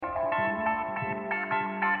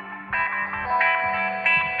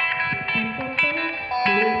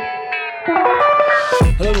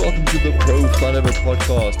the Pro-Funhaver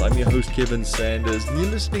podcast. I'm your host, Kevin Sanders, and you're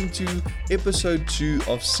listening to episode 2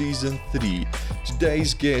 of season 3.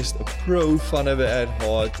 Today's guest, a Pro-Funhaver at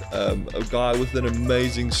heart, a guy with an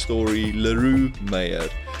amazing story, Leroux, Meyer.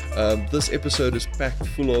 This episode is packed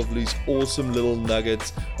full of these awesome little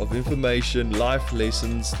nuggets of information, life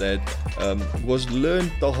lessons that was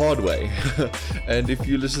learned the hard way. And if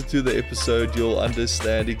you listen to the episode, you'll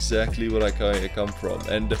understand exactly where I come from.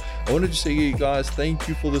 And I wanted to say, you guys, thank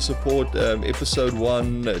you for the support. Episode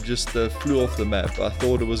 1 just flew off the map. I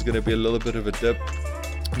thought it was going to be a little bit of a dip.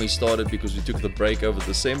 We started because we took the break over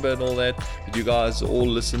December and all that, but you guys all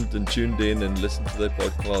listened and tuned in and listened to that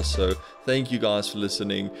podcast, so thank you guys for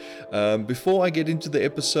listening. Before I get into the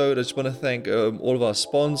episode, I just want to thank all of our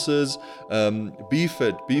sponsors.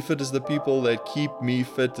 BeFit. BeFit is the people that keep me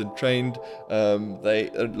fit and trained.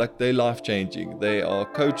 They're life-changing. They are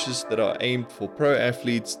coaches that are aimed for pro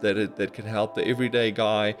athletes that can help the everyday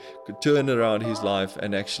guy could turn around his life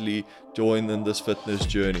and actually join in this fitness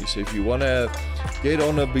journey. So if you want to get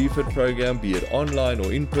on a BeFit program, be it online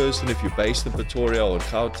or in person, if you're based in Pretoria or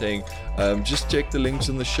Gauteng, just check the links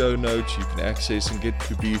in the show notes. You can access and get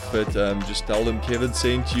to BeFit. Just tell them Kevin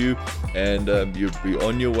sent you, and you'll be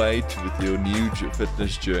on your way with your new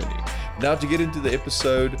fitness journey. Now to get into the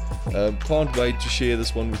episode, can't wait to share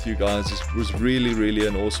this one with you guys. It was really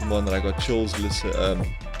an awesome one that I got chills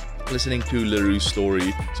listening to Leroux'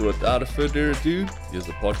 story. So without further ado, here's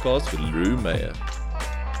the podcast with Leroux Meyer.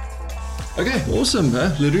 Okay, awesome,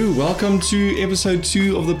 Leroux, welcome to episode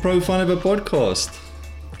 2 of the Pro-Funhaver podcast.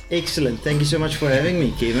 Excellent. Thank you so much for having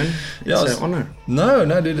me, Kevin. It's an honor.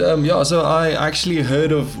 No, dude. So I actually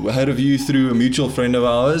heard of you through a mutual friend of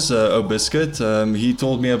ours, O'Biscuit. He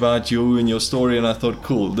told me about you and your story, and I thought,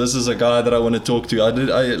 cool, this is a guy that I want to talk to. I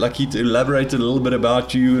like he elaborated a little bit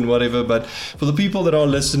about you and whatever, but for the people that are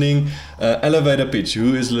listening, elevator pitch.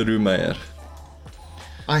 Who is Leroux Meyer?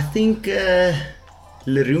 I think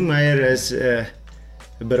Leroux Meyer has a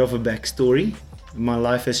bit of a backstory. My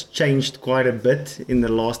life has changed quite a bit in the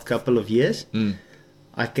last couple of years.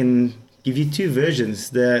 I can give you 2 versions: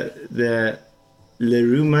 the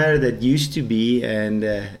Leroux Meyer that used to be and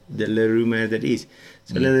the Leroux Meyer that is.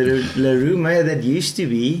 So the Leroux Meyer that used to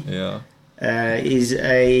be is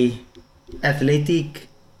a athletic,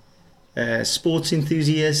 sports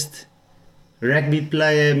enthusiast, rugby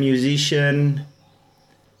player, musician,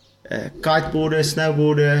 kiteboarder,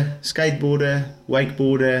 snowboarder, skateboarder,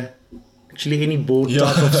 wakeboarder. Actually, any board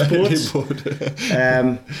type of sports.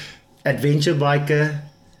 Adventure biker,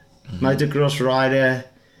 motocross rider,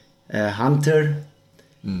 hunter.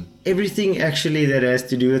 Everything actually that has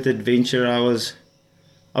to do with adventure. I was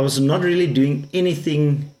not really doing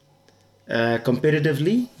anything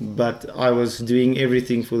competitively, but I was doing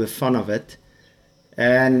everything for the fun of it.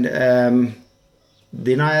 And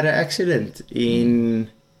then I had an accident in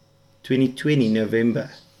 2020, November.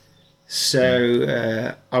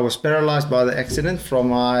 So I was paralyzed by the accident from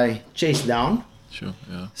my chest down. Sure,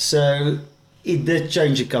 yeah. So it did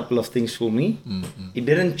change a couple of things for me. It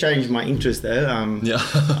didn't change my interest though.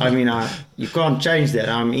 I mean, you can't change that.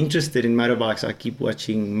 I'm interested in motorbikes. I keep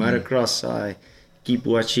watching motocross. I keep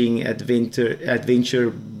watching adventure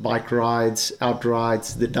bike rides,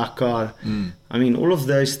 outrides, the Dakar. I mean, all of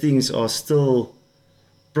those things are still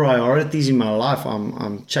priorities in my life.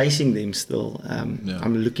 I'm chasing them still.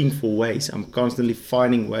 I'm looking for ways. I'm constantly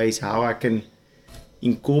finding ways how I can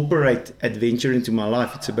incorporate adventure into my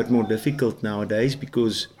life. It's a bit more difficult nowadays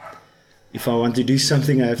because if I want to do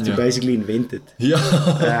something, I have to basically invent it.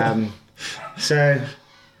 So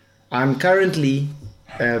I'm currently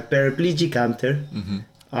a paraplegic hunter.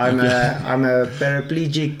 I'm a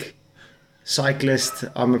paraplegic cyclist.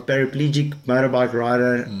 I'm a paraplegic motorbike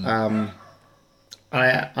rider.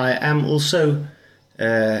 I am also,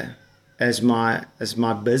 as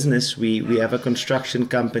my business, we have a construction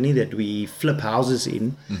company that we flip houses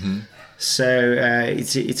in. So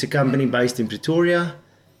it's a company based in Pretoria,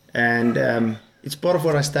 and it's part of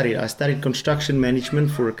what I studied. I studied construction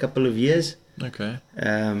management for a couple of years. Okay.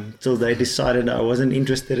 Till they decided I wasn't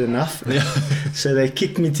interested enough, so they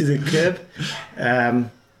kicked me to the curb.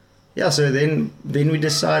 So then we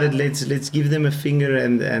decided let's give them a finger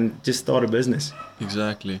and just start a business.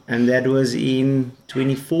 Exactly. And that was in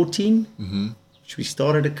 2014, which we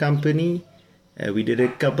started a company. We did a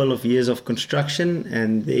couple of years of construction,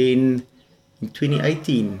 and then in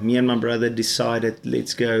 2018, me and my brother decided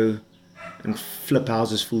let's go and flip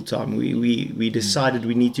houses full time. We decided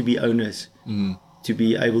we need to be owners to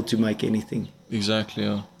be able to make anything. Exactly.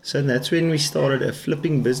 Yeah. So that's when we started a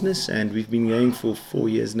flipping business, and we've been going for 4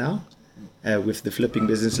 years now with the flipping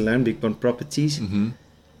business alone, Big Pond Properties.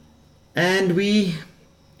 And we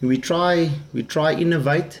we try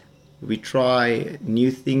innovate. We try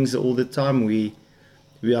new things all the time. We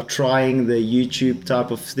are trying the YouTube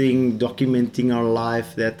type of thing, documenting our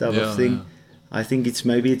life, that type of thing. Yeah. I think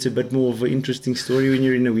it's a bit more of an interesting story when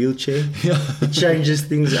you're in a wheelchair. Yeah. It changes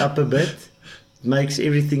things up a bit. It makes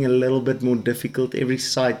everything a little bit more difficult. Every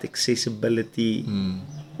site, accessibility,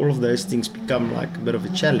 all of those things become like a bit of a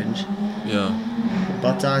challenge. Yeah.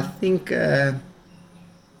 But I think the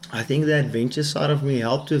adventure side of me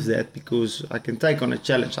helped with that, because I can take on a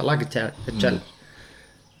challenge. I like a challenge.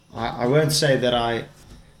 I won't say that I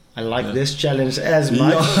like this challenge as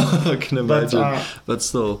much. Yeah, I can imagine. But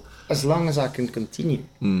still, as long as I can continue.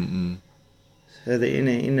 Mm-hmm. So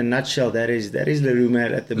in a nutshell, that is Leroux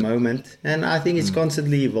at the moment, and I think it's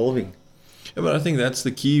constantly evolving. Yeah, but I think that's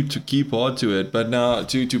the key part to it. But now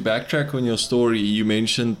to backtrack on your story, you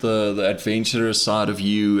mentioned the adventurous side of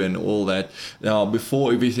you and all that. Now,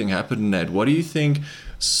 before everything happened in that, what do you think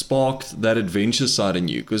sparked that adventure side in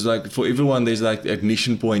you? Because like for everyone, there's like the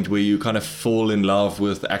ignition point where you kind of fall in love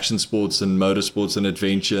with action sports and motorsports and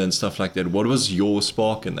adventure and stuff like that. What was your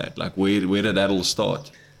spark in that? Like where did that all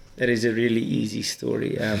start? That is a really easy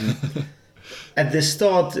story. At the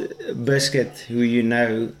start, Biscuit, who you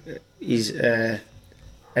know, is a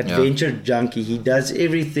adventure junkie. He does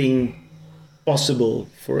everything possible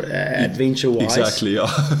for adventure-wise. Exactly, yeah.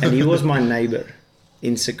 And he was my neighbor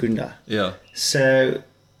in Secunda. Yeah. So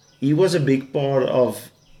he was a big part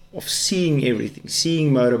of seeing everything,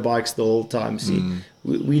 seeing motorbikes the whole time.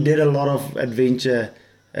 We did a lot of adventure,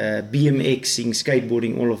 BMXing,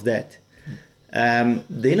 skateboarding, all of that.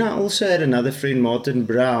 Then I also had another friend, Martin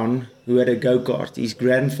Brown, who had a go-kart. His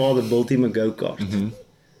grandfather built him a go-kart. Mm-hmm.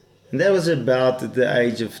 And that was about at the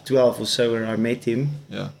age of 12 or so when I met him.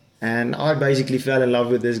 Yeah. And I basically fell in love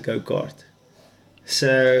with this go-kart.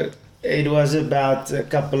 So it was about a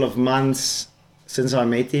couple of months since I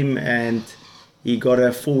met him, and he got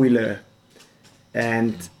a four-wheeler.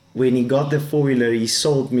 And when he got the four-wheeler, he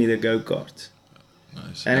sold me the go-kart.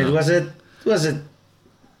 Nice. And it was a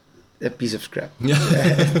piece of scrap. Yeah.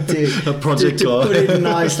 A project car. To put it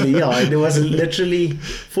nicely, yeah. There was literally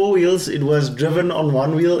four wheels. It was driven on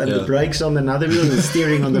one wheel and the brakes on another wheel and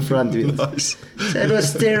steering on the front wheel. Nice. So it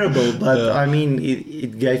was terrible, but I mean,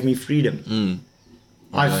 it gave me freedom.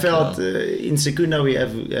 I felt in Secunda we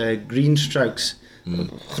have green strokes,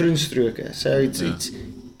 groenstroke. So it's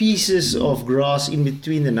pieces of grass in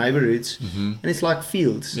between the neighborhoods, and it's like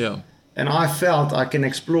fields. Yeah. And I felt I can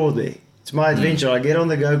explore there. It's my adventure. I get on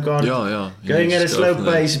the go-kart, going at a slow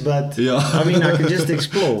pace, but I mean, I can just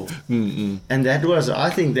explore. And I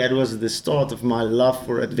think that was the start of my love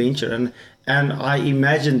for adventure. And I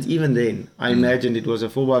imagined, even then, it was a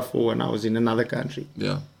 4x4 when I was in another country.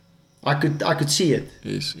 Yeah. I could see it.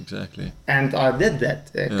 Yes, exactly. And I did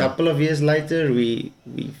that. A couple of years later,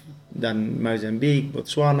 we've done Mozambique,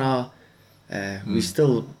 Botswana. We're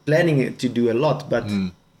still planning to do a lot, but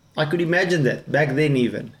I could imagine that back then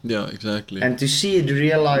even. Yeah, exactly. And to see it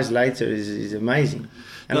realized later is amazing.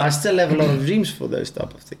 And I still have a lot of dreams for those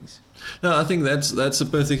type of things. No, I think that's a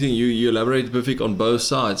perfect thing. You elaborate perfect on both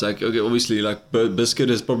sides. Like, okay, obviously, like Biscuit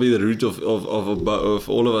is probably the root of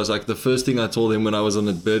all of us. Like the first thing I told him when I was on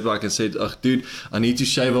the bird bike and said, "Ugh, dude, I need to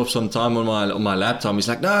shave off some time on my laptop." He's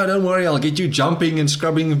like, "No, don't worry, I'll get you jumping and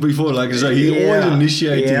scrubbing before." Like, so he always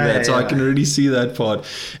initiating that. So I can already see that part.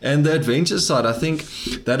 And the adventure side, I think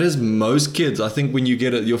that is most kids. I think when you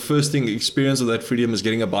get your first experience of that freedom is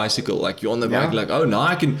getting a bicycle. Like you're on the bike, like, oh, now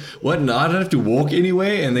I can. What? Now I don't have to walk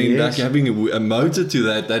anywhere, and then like having a motor to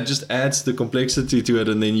that just adds the complexity to it,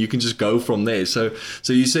 and then you can just go from there. So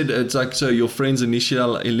you said it's like, so your friends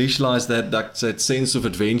initialized that sense of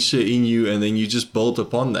adventure in you, and then you just built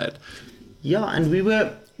upon that. Yeah, and we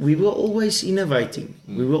were always innovating.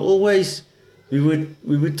 We would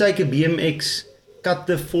take a BMX, cut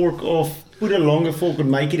the fork off, put a longer fork and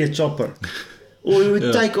make it a chopper, or we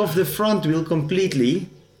would take off the front wheel completely.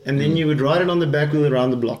 And then you would ride it on the back wheel around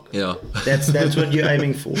the block. Yeah, that's what you're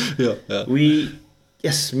aiming for. Yeah. Me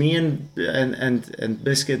and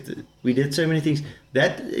Biscuit, we did so many things.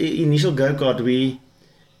 That initial go-kart, we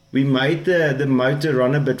made the motor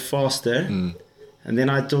run a bit faster. And then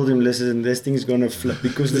I told him, listen, this thing's gonna flip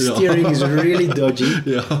because the steering is really dodgy.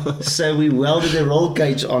 So we welded a roll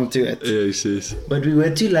cage onto it. Yes. But we were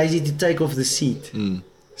too lazy to take off the seat.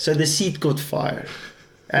 So the seat caught fire.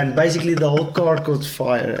 And basically the whole car caught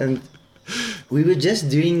fire, and we were just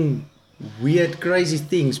doing weird, crazy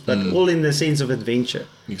things, but all in the sense of adventure.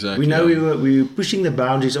 Exactly. We know we were pushing the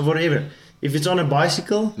boundaries of whatever. If it's on a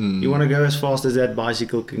bicycle, you want to go as fast as that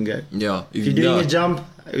bicycle can go. Yeah. If you're doing a jump,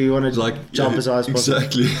 You want to like, jump as high as possible.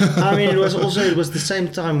 Exactly. I mean, it was the same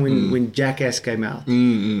time when Jackass came out. I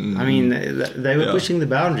mean, they were pushing the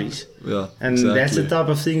boundaries. Yeah, and that's the type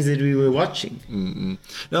of things that we were watching.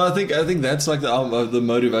 No, I think that's like the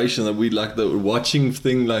motivation that we like, the watching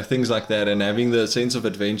things like that, and having the sense of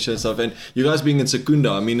adventure and stuff. And you guys being in Secunda,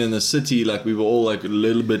 I mean, in the city, like we were all like a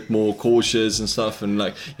little bit more cautious and stuff, and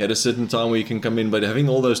like you had a certain time where you can come in, but having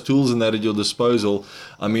all those tools and that at your disposal.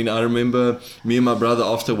 I mean, I remember me and my brother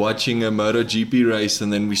after watching a MotoGP race,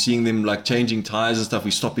 and then we seeing them like changing tires and stuff.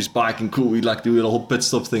 We stop his bike and we like do a whole pit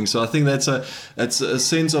stop thing. So I think that's a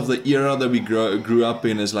sense of the era that we grew up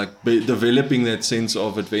in, is like developing that sense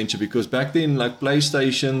of adventure, because back then like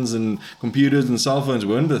PlayStations and computers and cell phones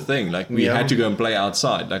weren't the thing. Like we had to go and play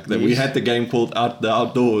outside. Like we had the game called the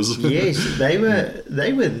outdoors. Yes, they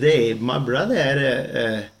were there. My brother had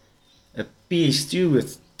a PS2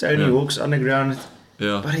 with Tony Hawk's Underground,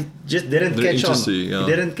 but it just didn't catch on. It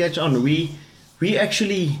didn't catch on. We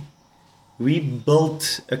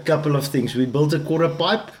built a couple of things. We built a quarter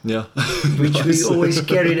pipe, which we always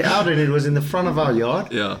carried out, and it was in the front of our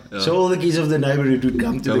yard. So all the kids of the neighborhood would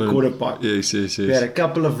come to the quarter pipe. Yes. We had a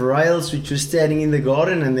couple of rails which were standing in the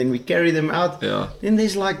garden, and then we carry them out. Then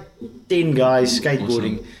there's like 10 guys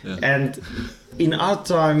skateboarding. Awesome. And in our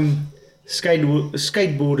time,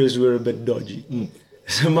 skateboarders were a bit dodgy.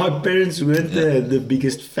 So my parents weren't the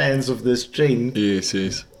biggest fans of this trend. Yes.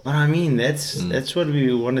 But I mean, that's what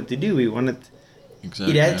we wanted to do. We wanted,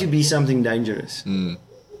 it had to be something dangerous.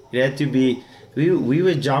 It had to be, we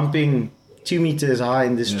were jumping 2 meters high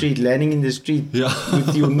in the street, landing in the street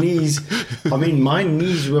with your knees. I mean, my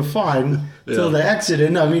knees were fine till the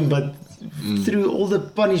accident. I mean, but through all the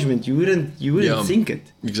punishment, you wouldn't think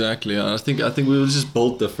it. Exactly. I think we were just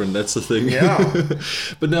built different. That's the thing.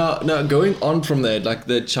 But now going on from that, like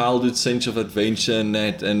the childhood sense of adventure and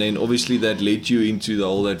that, and then obviously that led you into the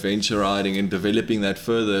whole adventure riding and developing that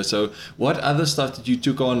further. So what other stuff that you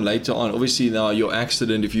took on later on? Obviously now your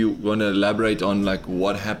accident, if you want to elaborate on like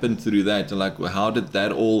what happened through that, and like how did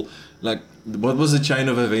that all, like what was the chain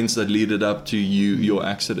of events that led up to your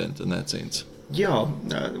accident in that sense?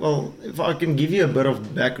 Well, if I can give you a bit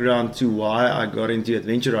of background to why I got into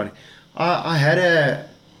adventure riding.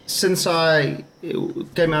 Since I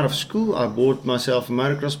came out of school, I bought myself a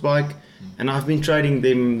motocross bike, and I've been trading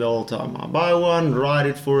them the whole time. I buy one, ride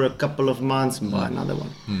it for a couple of months, and buy another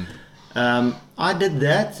one. I did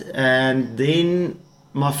that, and then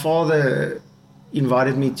my father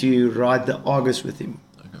invited me to ride the Argus with him,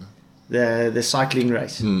 the cycling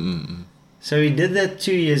race. So he did that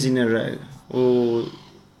 2 years in a row, or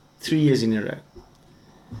 3 years in a row.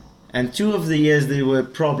 And 2 of the years there were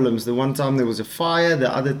problems. The one time there was a fire,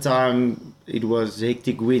 the other time it was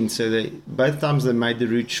hectic wind. So both times they made the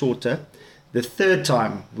route shorter. The third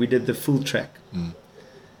time we did the full track.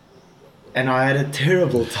 And I had a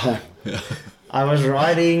terrible time. I was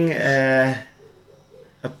riding a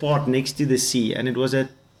part next to the sea, and it was a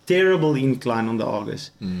terrible incline on the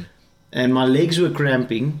Argus. And my legs were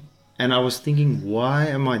cramping, and I was thinking, why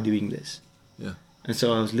am I doing this? And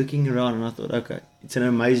so I was looking around, and I thought, okay, it's an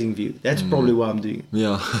amazing view. That's probably why I'm doing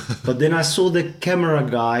it. But then I saw the camera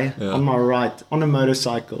guy on my right on a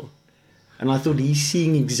motorcycle, and I thought, he's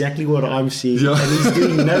seeing exactly what I'm seeing, and he's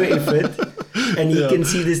doing no effort, and he can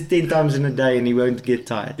see this 10 times in a day, and he won't get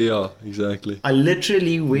tired. Exactly. I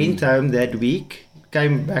literally went home that week,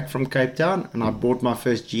 came back from Cape Town, and I bought my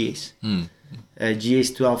first GS,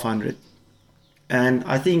 GS 1200. And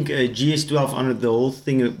I think GS 1200, the whole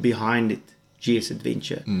thing behind it, GS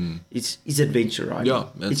Adventure, it's adventure riding.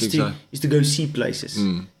 It's to go see places.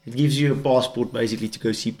 It gives you a passport basically to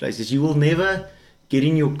go see places. You will never get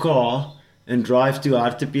in your car and drive to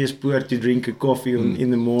Hartbeespoort to drink a coffee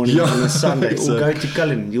in the morning on a Sunday, or go to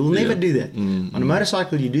Cullinan. You'll never do that. On a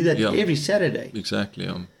motorcycle, you do that every Saturday. Exactly.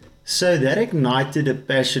 So that ignited a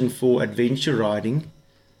passion for adventure riding.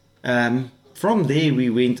 From there,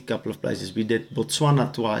 we went a couple of places. We did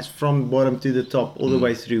Botswana twice, from bottom to the top, all the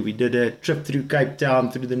way through. We did a trip through Cape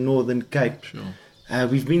Town, through the Northern Cape.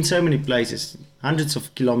 We've been so many places, hundreds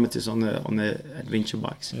of kilometers on the adventure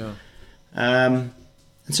bikes. And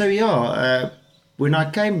so when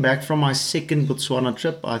I came back from my second Botswana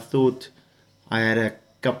trip, I thought I had a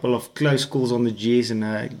couple of close calls on the GS, and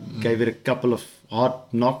I gave it a couple of hard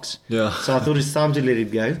knocks. So I thought it's time to let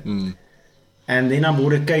it go. And then I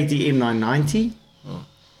bought a KTM 990.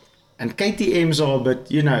 And KTMs are a bit,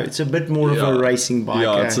 it's a bit more of a racing bike.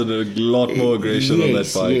 It's a lot more aggression on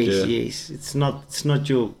that bike. Yes. It's not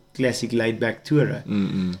your classic laid-back tourer.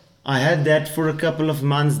 I had that for a couple of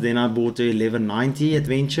months. Then I bought a 1190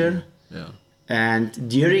 Adventure. And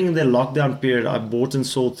during the lockdown period, I bought and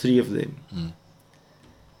sold 3 of them.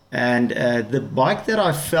 And the bike that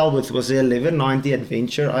I fell with was the 1190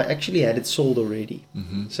 Adventure. I actually had it sold already.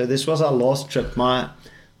 So this was our last trip. My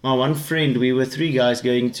one friend, we were 3 guys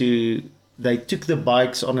going to, they took the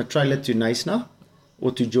bikes on a trailer to Knysna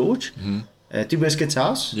or to George, to Biscuit's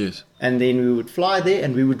house. Yes. And then we would fly there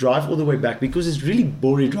and we would drive all the way back because it's really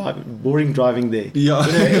boring driving there. Yeah.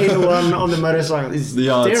 You know, anyone on the motorcycle is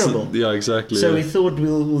terrible. Yeah, exactly. So we thought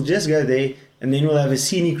we'll just go there and then we'll have a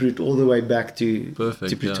scenic route all the way back to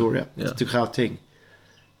Pretoria, to Gauteng.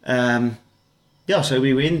 So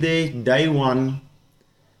we went there day 1.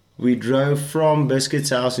 We drove from Biscuit's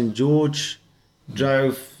house in George,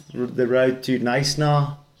 drove the road to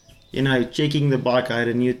Knysna, you know, checking the bike. I had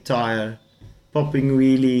a new tire, popping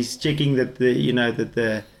wheelies, checking that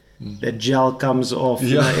the gel comes off,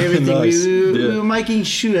 you know, everything. Nice. We were making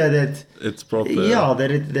sure that it's proper. Yeah,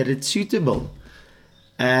 that it's suitable.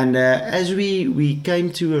 And as we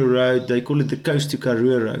came to a road, they call it the Coast to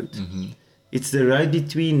Karoo Road. It's the road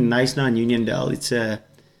between Knysna and Uniondale.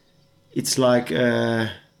 It's like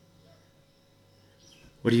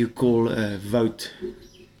what do you call a vote?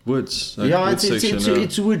 Woods.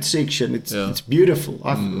 It's wood section. It's beautiful.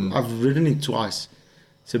 I've ridden it twice.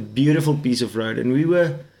 It's a beautiful piece of road, and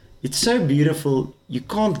it's so beautiful you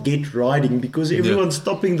can't get riding because everyone's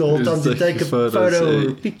stopping the whole time to take a photo or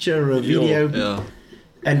a picture or a video. Yeah.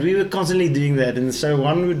 And we were constantly doing that, and so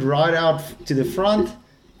one would ride out to the front,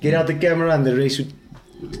 get out the camera, and the rest would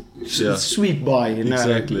sweep by, you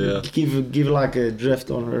know, give like a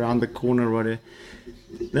drift on around the corner or whatever.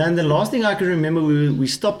 Then the last thing I can remember, we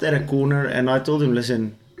stopped at a corner, and I told him,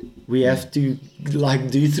 listen, we have to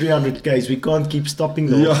like do 300 k's. We can't keep stopping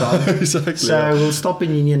the whole time. Exactly. So we'll stop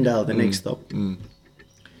in Uniondale, the next stop.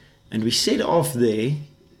 And we set off there,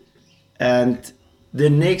 and the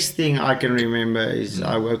next thing I can remember is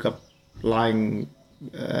I woke up lying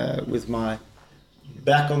with my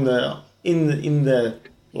back on in the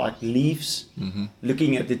like leaves,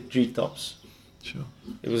 looking at the treetops. Sure.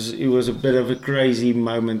 It was a bit of a crazy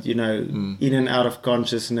moment, you know, in and out of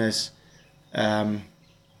consciousness. I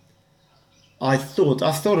thought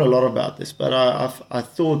a lot about this, but I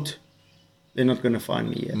thought they're not going to find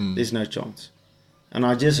me here. There's no chance. And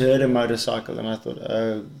I just heard a motorcycle, and I thought,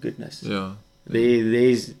 oh goodness, I'm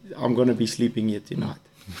going to be sleeping here tonight,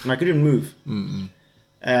 and I couldn't move.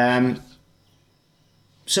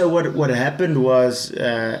 So what happened was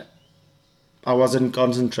I wasn't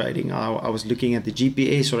concentrating. I was looking at the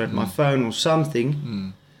GPS or at my phone or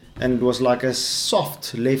something, and it was like a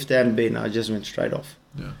soft left-hand bend. I just went straight off.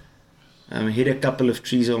 Hit a couple of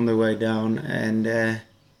trees on the way down, and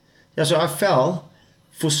so I fell.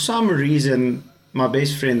 For some reason, my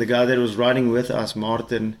best friend, the guy that was riding with us,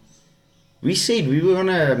 Martin, we said we were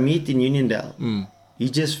gonna meet in Uniondale. He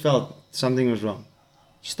just felt something was wrong.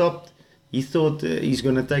 He stopped. He thought he's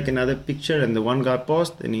gonna take another picture, and the one guy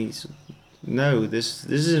passed, and he's, no, this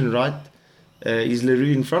isn't right. Is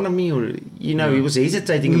Leroux in front of me, or he was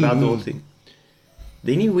hesitating about the whole thing.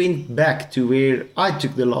 Then he went back to where I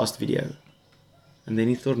took the last video, and then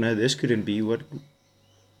he thought, no, this couldn't be what.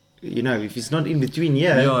 If it's not in between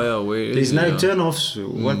here, there's no turn-offs.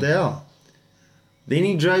 What the hell? Then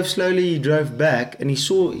he drove slowly. He drove back, and he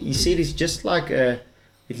said it's just like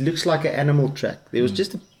it looks like an animal track. There was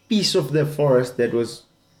just a piece of the forest that was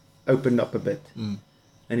opened up a bit,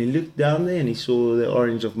 and he looked down there and he saw the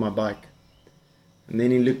orange of my bike, and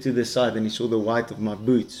then he looked to the side and he saw the white of my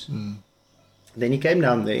boots. Then he came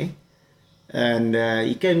down there, and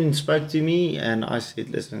he came and spoke to me, and I said,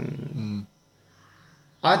 listen.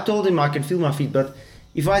 I told him I can feel my feet, but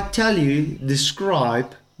if I tell you,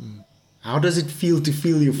 describe, how does it feel to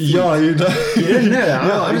feel your feet? Yeah, you know. You don't know.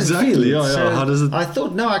 How does exactly. it feel? Yeah. So how does it? I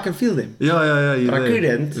thought, no, I can feel them. Yeah. But I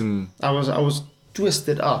couldn't. I was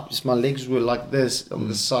twisted up. Just my legs were like this on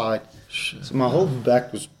the side. Shit. So my whole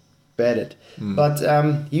back was battered. But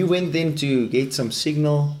he went then to get some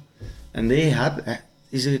signal, and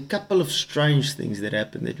there's a couple of strange things that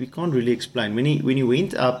happened that we can't really explain. When he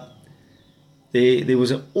went up, there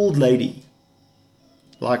was an old lady,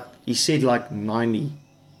 like he said, like 90,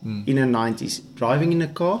 in her 90s, driving in a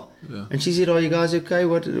car, and she said, "Are you guys okay?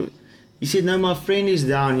 What?" He said, "No, my friend is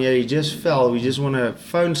down here. He just fell. We just want to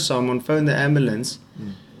phone the ambulance."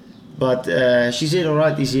 But she said, "All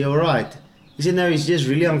right, is he all right?" He said, "No, he's just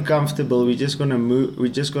really uncomfortable. We're just gonna move.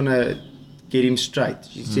 We're just gonna get him straight."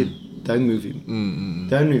 She said, "Don't move him.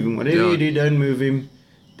 Don't move him. Whatever you do, don't move him.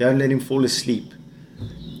 Don't let him fall asleep."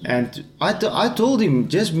 And I told him,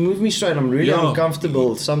 just move me straight. I'm really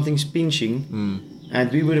uncomfortable. Something's pinching.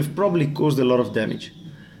 And we would have probably caused a lot of damage.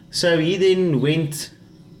 So he then went,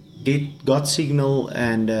 got signal,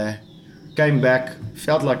 and came back,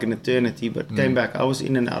 felt like an eternity, but came back. I was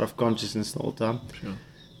in and out of consciousness the whole time. Sure.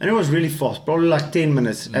 And it was really fast, probably like 10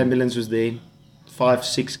 minutes. Ambulance was there,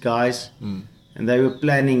 5-6 guys, and they were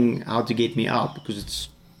planning how to get me out because it's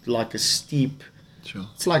like a steep,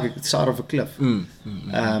 it's like a side of a cliff.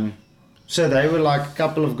 So they were like a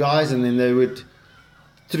couple of guys, and then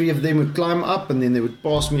 3 of them would climb up, and then they would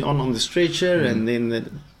pass me on the stretcher, and then the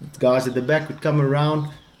guys at the back would come around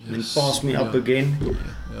and then pass me up again.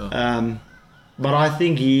 But I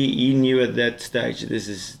think he knew at that stage this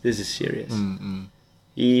is serious.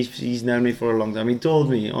 He's known me for a long time. He told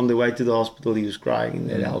me on the way to the hospital he was crying in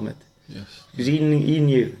that helmet. Yes. Because he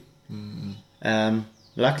knew.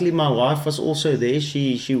 Luckily my wife was also there.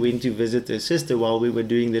 She went to visit her sister while we were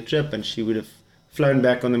doing the trip, and she would have flown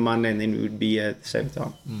back on the Monday, and then we would be at the same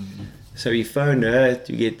time. So he phoned her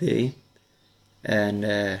to get there, and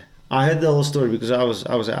I heard the whole story because I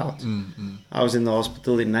was out. I was in the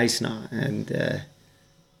hospital in Knysna, and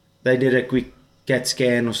they did a quick CAT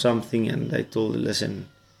scan or something, and they told her, listen,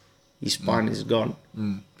 his spine is gone.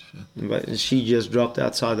 But she just dropped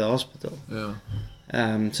outside the hospital.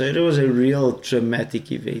 So it was a real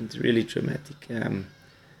traumatic event, really traumatic.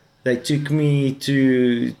 They took me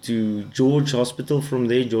to George Hospital from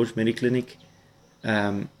there, George Mediclinic,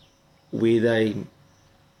 where they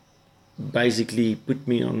basically put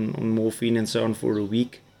me on morphine and so on for a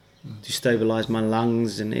week to stabilize my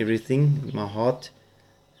lungs and everything, my heart,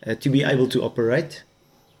 to be able to operate.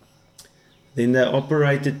 Then they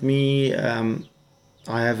operated me.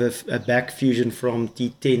 I have a back fusion from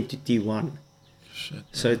T10 to T1. Shit.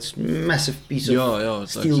 So it's massive piece of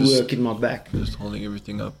it's steel like work in my back. Just holding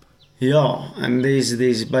everything up. Yeah, and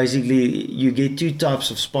there's basically, you get 2 types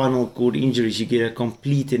of spinal cord injuries. You get a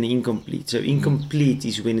complete and incomplete. So incomplete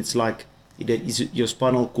is when it's like your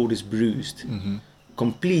spinal cord is bruised.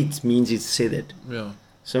 Complete means it's severed.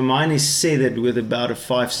 So mine is severed with about a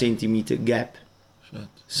 5 centimeter gap. Shit.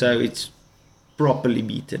 So it's properly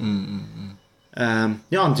beaten. And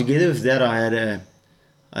together with that I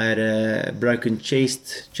had a broken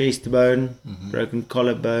chest bone, broken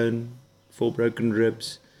collarbone, 4 broken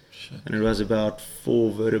ribs. And it was about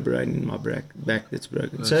 4 vertebrae in my back that's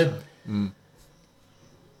broken.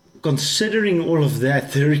 Considering all of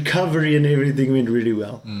that, the recovery and everything went really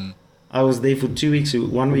well. I was there for 2 weeks,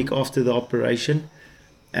 1 week after the operation.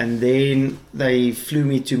 And then they flew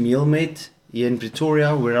me to Meelmet here in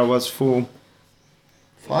Pretoria, where I was for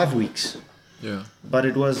 5 weeks. But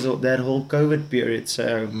it was that whole COVID period.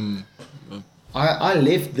 So I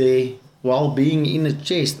left there while being in a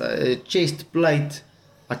chest plate.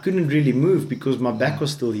 I couldn't really move because my back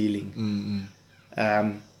was still healing.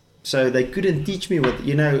 So they couldn't teach me what,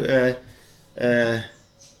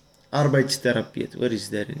 arbeidstherapeut. What is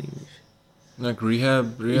that in English? Like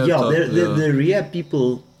rehab. The rehab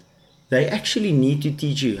people, they actually need to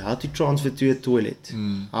teach you how to transfer to a toilet,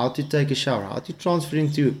 how to take a shower, how to transfer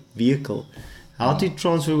into a vehicle, how to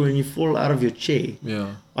transfer when you fall out of your chair.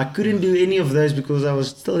 I couldn't do any of those because I was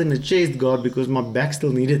still in a chest guard because my back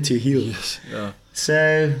still needed to heal.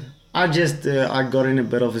 So I got in a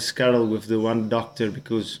bit of a scuttle with the one doctor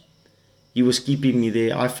because he was keeping me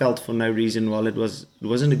there. I felt for no reason while it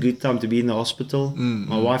wasn't a good time to be in the hospital.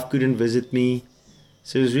 My wife couldn't visit me.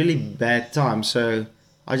 So it was really bad time. So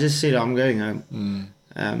I just said, I'm going home.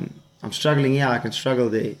 I'm struggling here, I can struggle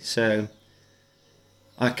there. So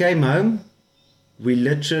I came home. We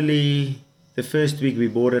literally, the first week we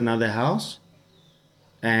bought another house.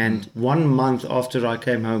 And 1 month after I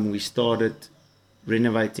came home, we started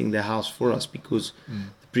renovating the house for us because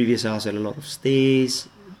the previous house had a lot of stairs,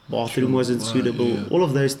 bathroom wasn't suitable, all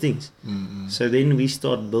of those things. So then we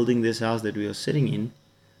started building this house that we are sitting in,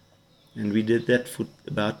 and we did that for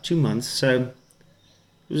about 2 months. So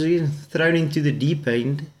it was thrown into the deep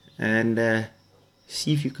end and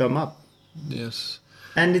see if you come up.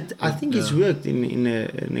 And I think it's worked in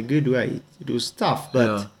a good way. It was tough,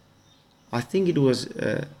 but I think it was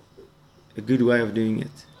a good way of doing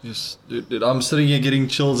it. Yes, dude, I'm sitting here getting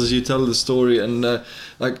chills as you tell the story, and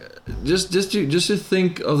just to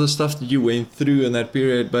think of the stuff that you went through in that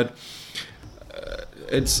period. But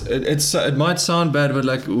it might sound bad, but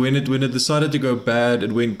like when it decided to go bad,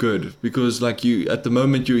 it went good because like you at the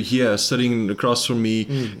moment you're here sitting across from me,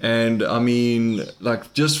 and I mean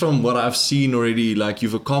like just from what I've seen already, like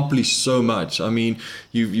you've accomplished so much. I mean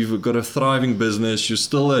you've got a thriving business. You're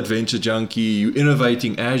still an adventure junkie. You're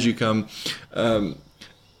innovating as you come.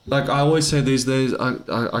 like I always say,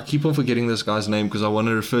 I keep on forgetting this guy's name because I want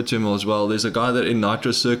to refer to him as well. There's a guy that in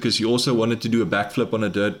Nitro Circus, he also wanted to do a backflip on a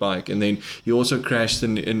dirt bike, and then he also crashed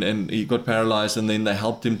and he got paralyzed, and then they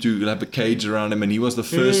helped him to have a cage around him, and he was the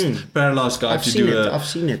first paralyzed guy I've seen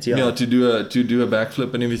it, yeah. to do a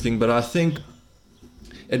backflip and everything. But I think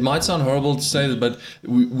it might sound horrible to say that, but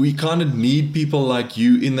we kind of need people like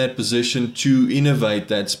you in that position to innovate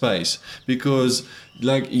that space, because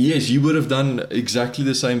like, yes, you would have done exactly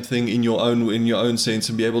the same thing in your own sense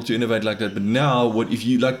and be able to innovate like that. But now, what if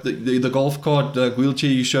you like the golf cart wheelchair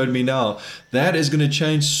you showed me now? That is going to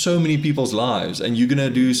change so many people's lives, and you're going to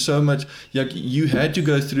do so much. Like, you had to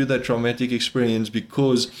go through that traumatic experience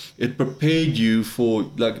because it prepared you for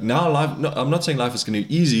like now life. No, I'm not saying life is going to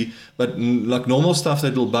be easy, but like normal stuff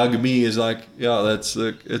that will bug me is like, yeah, that's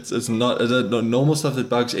it's not the normal stuff that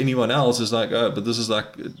bugs anyone else is like, oh, but this is like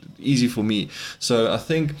easy for me. So I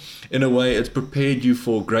think in a way it's prepared you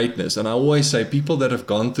for greatness. And I always say people that have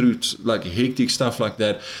gone through like hectic stuff like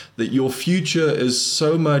that your future is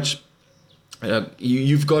so much.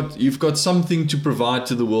 You've got something to provide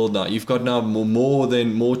to the world now. You've got now more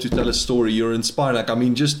to tell a story. You're inspired. Like, I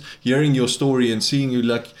mean, just hearing your story and seeing you,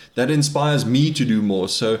 like, that inspires me to do more.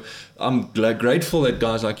 So I'm grateful that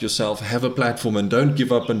guys like yourself have a platform and don't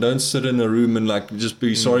give up and don't sit in a room and like just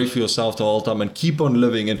be sorry for yourself the whole time and keep on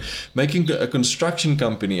living and making a construction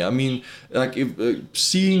company. I mean, like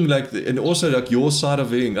seeing like and also like your side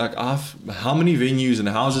of it. Like, how many venues and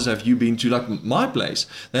houses have you been to? Like my place.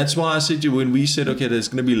 That's why I said to you when we said, okay, there's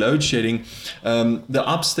going to be load shedding. The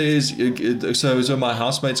upstairs. So my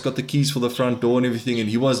housemate's got the keys for the front door and everything, and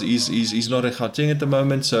he's not in Gauteng at the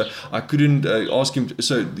moment, so I couldn't ask him.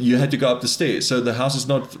 So you had to go up the stairs, so the house is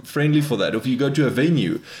not friendly for that. If you go to a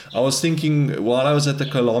venue, I was thinking while I was at the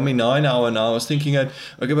Kalami 9 hour now, I was thinking okay,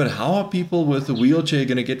 but how are people with a wheelchair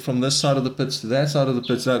going to get from this side of the pits to that side of the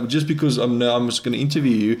pits? Now, just because I'm just going to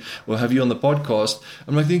interview you or have you on the podcast,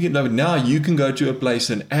 I'm like thinking, no, now you can go to a place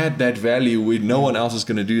and add that value where no one else is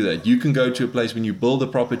going to do that. You can go to a place when you build a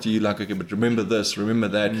property, you're like, okay, but remember this, remember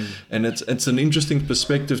that, and it's an interesting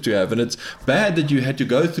perspective to have. And it's bad that you had to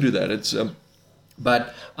go through that. It's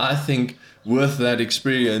but I think with that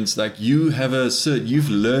experience, like you've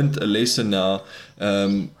learned a lesson now,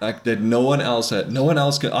 like that no one else had. No one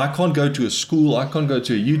else can. I can't go to a school. I can't go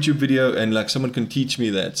to a YouTube video and like someone can teach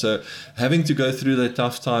me that. So having to go through the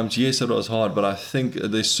tough times, yes, it was hard, but I think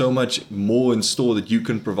there's so much more in store that you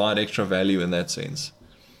can provide extra value in that sense.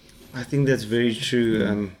 I think that's very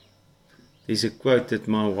true. There's a quote that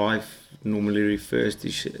my wife normally refers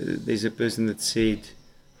to. There's a person that said,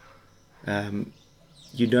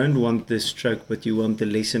 you don't want the stroke, but you want the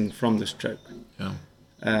lesson from the stroke. Yeah.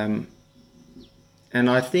 And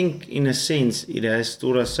I think, in a sense, it has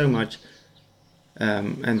taught us so much,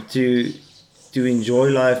 and to enjoy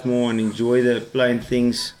life more and enjoy the plain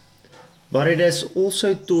things. But it has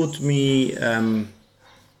also taught me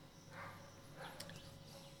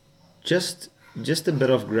just a bit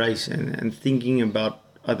of grace and thinking about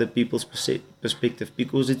other people's perspective,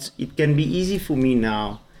 because it can be easy for me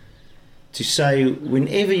now to say,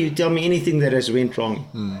 whenever you tell me anything that has went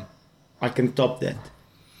wrong, I can top that.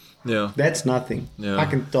 Yeah. That's nothing. Yeah. I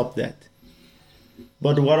can top that.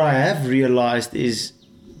 But what I have realized is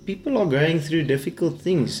people are going through difficult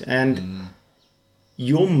things, and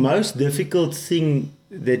your most difficult thing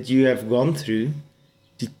that you have gone through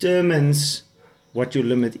determines what your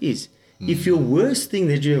limit is. If your worst thing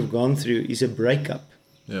that you have gone through is a breakup,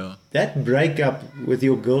 that breakup with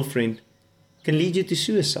your girlfriend can lead you to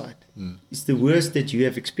suicide. It's the worst that you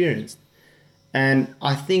have experienced. And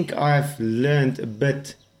I think I've learned a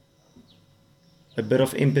bit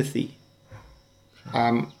of empathy.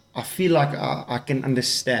 I feel like I can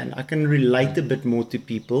understand. I can relate a bit more to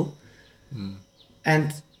people.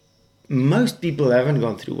 And most people haven't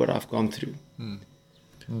gone through what I've gone through.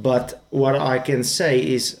 But what I can say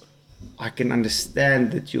is I can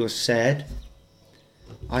understand that you're sad.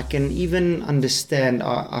 I can even understand,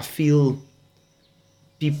 I feel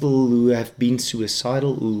people who have been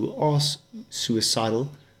suicidal, who are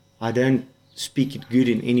suicidal. I don't speak it good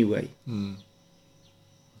in any way.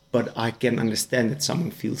 But I can understand that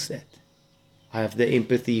someone feels that. I have the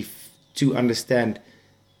empathy to understand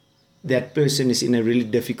that person is in a really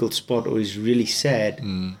difficult spot or is really sad.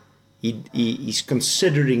 He's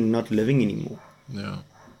considering not living anymore. Yeah.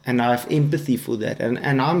 And I have empathy for that.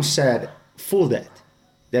 And I'm sad for that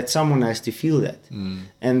someone has to feel that.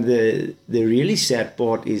 And the really sad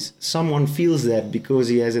part is someone feels that because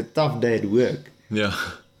he has a tough day at work. Yeah.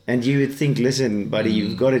 And you would think, listen, buddy,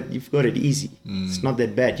 you've got it easy. It's not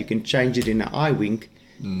that bad. You can change it in an eye wink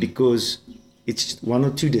because it's one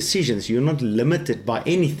or two decisions. You're not limited by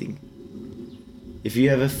anything. If you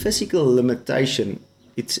have a physical limitation,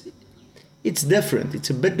 it's different. It's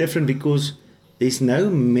a bit different because there's no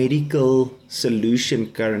medical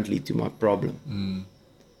solution currently to my problem.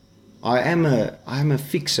 I am a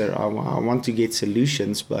fixer. I want to get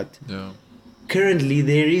solutions, but currently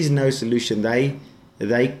there is no solution.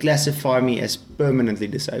 They classify me as permanently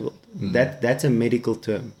disabled. That's a medical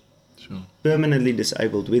term. Sure. Permanently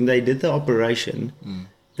disabled. When they did the operation,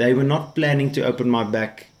 they were not planning to open my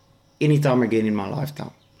back anytime again in my lifetime,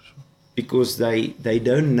 because they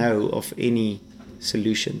don't know of any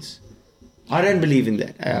solutions. I don't believe in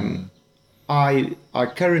that. I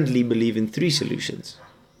currently believe in 3 solutions.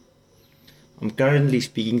 I'm currently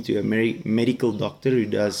speaking to a medical doctor who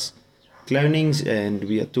does clonings, and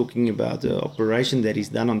we are talking about an operation that is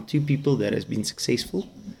done on 2 people that has been successful.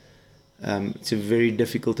 It's a very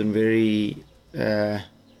difficult and very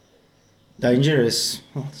dangerous.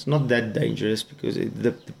 Well, it's not that dangerous because it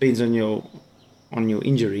depends on your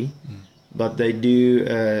injury, but they do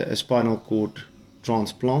a spinal cord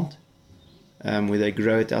transplant where they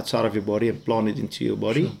grow it outside of your body and plant it into your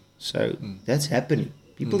body. Sure. So that's happening.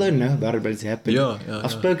 People don't know about it, but it's happening.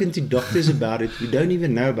 I've spoken to doctors about it who don't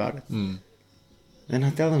even know about it. And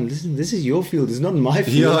I tell them, listen, this is your field. It's not my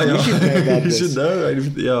field. You should know about this. You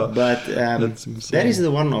should know. But that is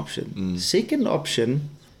the one option. Second option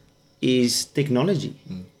is technology.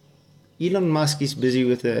 Elon Musk is busy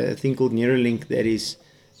with a thing called Neuralink that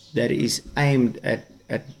is aimed at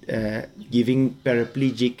giving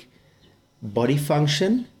paraplegic body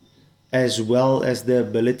function as well as the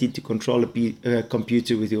ability to control a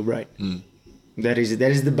computer with your brain. That is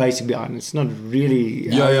the basic behind. It's not really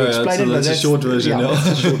that's a short version. That's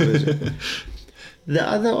a short version. The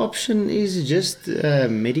other option is just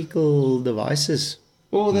medical devices.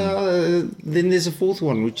 Or then there's a fourth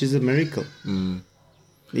one, which is a miracle. The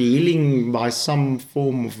healing by some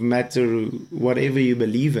form of matter, whatever you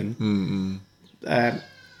believe in. I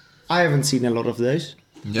haven't seen a lot of those.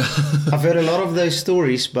 I've heard a lot of those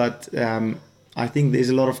stories, but I think there's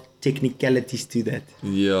a lot of technicalities to that.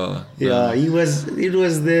 It was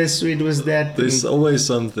this, it was that. There's always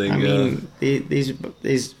something. I mean,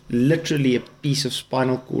 there's literally a piece of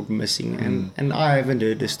spinal cord missing, and I haven't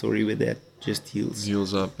heard a story with that just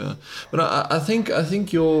heals up. But I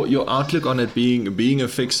think your outlook on it being a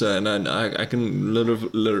fixer, and I can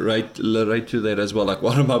relate to that as well. Like,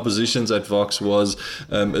 one of my positions at Vox was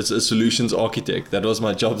as a solutions architect. That was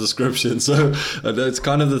my job description. So that's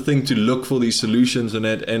kind of the thing, to look for these solutions in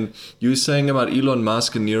it. And you were saying about Elon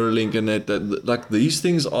Musk and Neuralink and that like these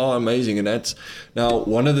things are amazing. And that's now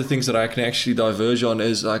one of the things that I can actually diverge on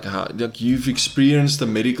is like how, like, you've experienced the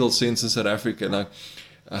medical sense in South Africa. Like,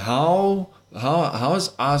 how is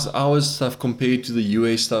our stuff compared to the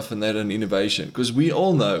US stuff and that, and innovation? Because we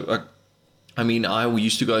all know, like, I mean, we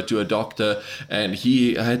used to go to a doctor, and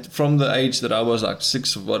he had, from the age that I was like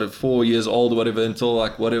 4 years old or whatever, until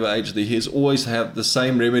like whatever age, he's always have the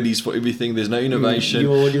same remedies for everything. There's no innovation.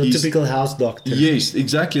 Your typical house doctor. Yes,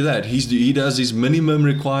 exactly that. He does his minimum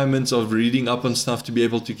requirements of reading up on stuff to be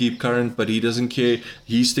able to keep current, but he doesn't care.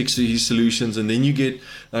 He sticks to his solutions, and then you get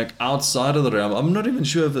like outside of the realm. I'm not even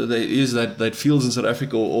sure if there is that fields in South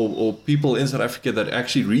Africa or people in South Africa that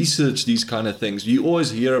actually research these kind of things. You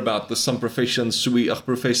always hear about some professor in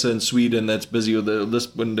Sweden that's busy with this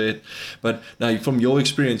and that. But now, from your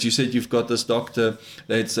experience, you said you've got this doctor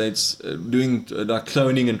that's doing like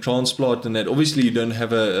cloning and transplant and that. Obviously, you don't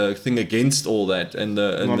have a thing against all that. And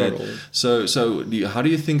that. So how do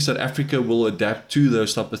you think South Africa will adapt to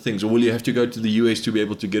those type of things? Or will you have to go to the US to be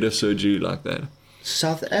able to get a surgery like that?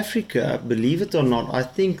 South Africa, believe it or not, I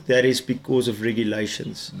think that is because of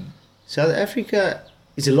regulations. South Africa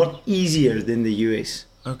is a lot easier than the US.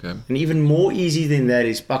 Okay. And even more easy than that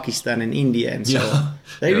is Pakistan and India and so on.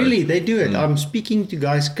 They do it. I'm speaking to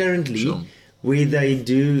guys currently where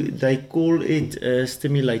they call it a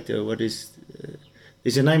stimulator.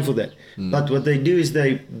 There's a name for that. But what they do is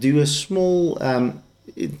they do a small,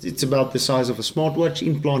 it's about the size of a smartwatch,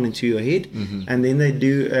 implant into your head, and then they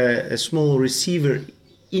do a small receiver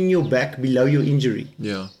in your back below your injury.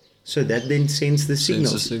 Yeah. So that then sends the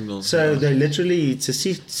signals. So they literally, it's a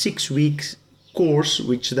 6 weeks course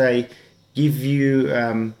which they give you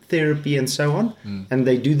therapy and so on, and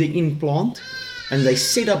they do the implant, and they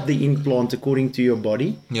set up the implant according to your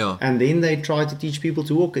body, and then they try to teach people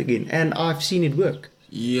to walk again, and I've seen it work.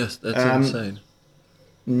 Yes, that's insane.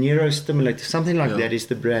 Neurostimulator, something like that is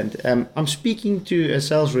the brand. I'm speaking to a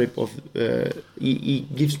sales rep of he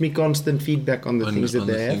gives me constant feedback on the things that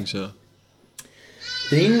they have.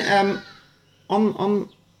 Then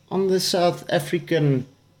on the South African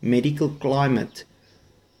medical climate,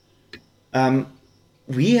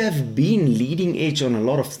 we have been leading edge on a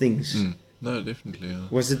lot of things. No, definitely. Yeah.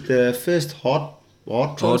 Was it the first heart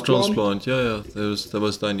transplant? Heart transplant, yeah. That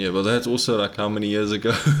was done, yeah. But that's also like how many years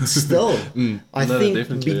ago? Still, I think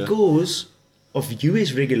definitely, because of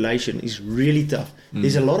US regulation is really tough.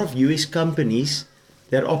 There's a lot of US companies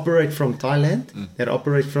that operate from Thailand, that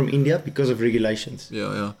operate from India because of regulations.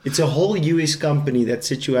 Yeah. It's a whole US company that's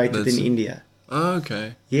situated in India. Oh,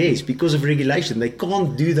 okay. Yes, because of regulation. They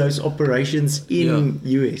can't do those operations in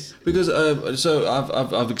US. Because so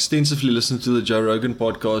I've extensively listened to the Joe Rogan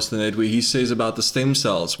podcast and that where he says about the stem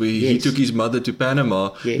cells, where he took his mother to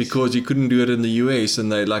Panama because he couldn't do it in the US, and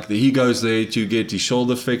they he goes there to get his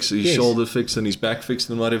shoulder fixed, and his back fixed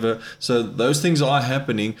and whatever. So those things are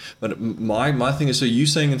happening. But my thing is, so you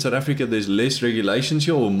saying in South Africa there's less regulations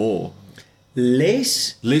here or more?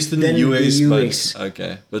 Less than the US.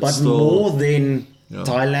 But still, more than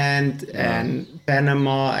Thailand and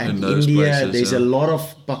Panama and India. Places, there's a lot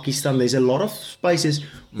of Pakistan. There's a lot of spaces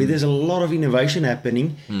where there's a lot of innovation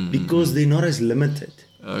happening because they're not as limited.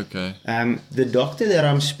 Okay. The doctor that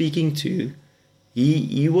I'm speaking to,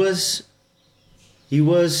 he was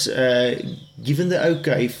given the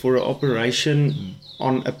okay for an operation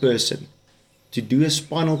on a person to do a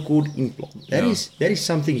spinal cord implant. That is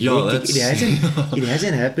something hectic. It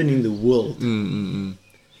hasn't happened in the world.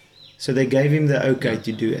 So they gave him the okay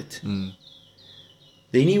to do it.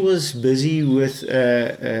 Then he was busy with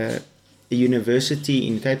a university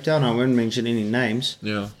in Cape Town. I won't mention any names.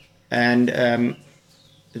 Yeah. And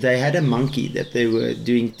they had a monkey that they were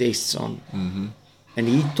doing tests on. And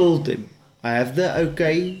he told them, I have the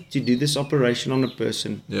okay to do this operation on a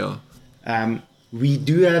person. Yeah. We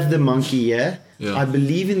do have the monkey here. Yeah. I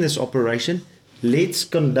believe in this operation. Let's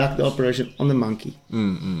conduct the operation on the monkey.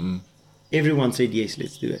 Everyone said, yes,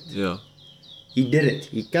 let's do it. Yeah. He did it.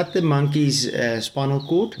 He cut the monkey's spinal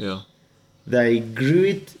cord. Yeah. They grew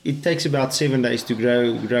it. It takes about 7 days to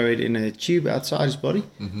grow it in a tube outside his body.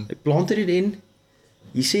 They planted it in.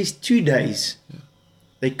 He says 2 days. Yeah.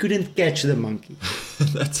 They couldn't catch the monkey.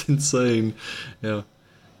 That's insane. Yeah.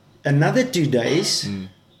 Another 2 days...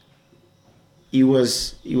 He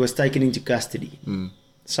was taken into custody.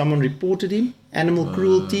 Someone reported him, animal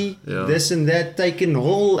cruelty, this and that, taken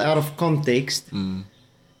all out of context.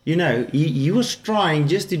 You know, he was trying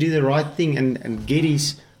just to do the right thing and get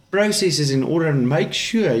his processes in order and make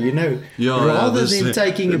sure, you know, rather than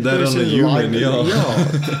taking a person's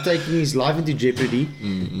life, taking his life into jeopardy,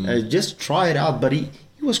 just try it out. But he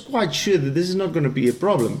was quite sure that this is not going to be a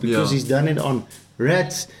problem because he's done it on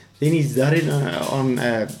rats, then he's done it on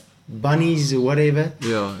bunnies or whatever,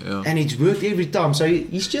 and it's worked every time. So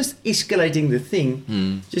he's just escalating the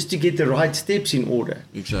thing just to get the right steps in order.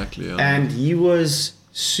 Exactly. And he was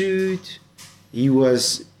sued. He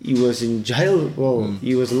was in jail. Well,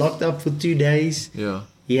 he was locked up for 2 days. Yeah.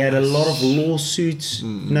 He had a lot of lawsuits.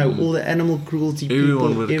 All the animal cruelty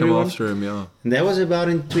everyone people. Would come after him. Yeah. And that was about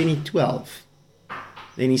in 2012.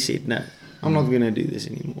 Then he said, "No, I'm not going to do this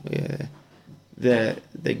anymore. They're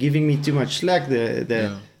giving me too much slack.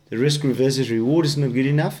 The risk versus reward is not good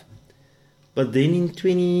enough." But then in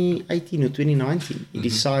 2018 or 2019, he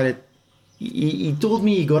decided, he told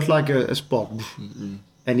me he got like a spark.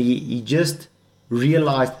 And he just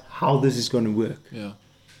realized how this is going to work. Yeah.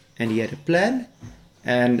 And he had a plan.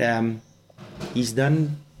 And he's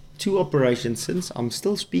done 2 operations since. I'm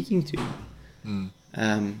still speaking to him.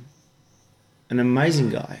 An amazing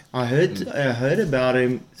guy. I heard about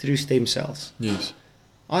him through stem cells. Yes.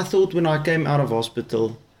 I thought when I came out of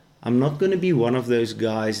hospital, I'm not going to be one of those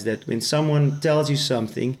guys that when someone tells you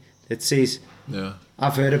something that says,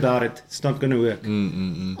 I've heard about it, it's not going to work.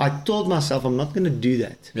 I told myself I'm not going to do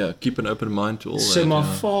that. Yeah, keep an open mind to all that. So my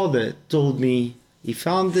father told me, he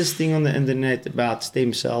found this thing on the internet about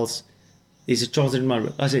stem cells. There's a chance it might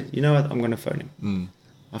work. I said, you know what, I'm going to phone him.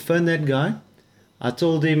 I phoned that guy. I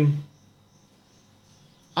told him,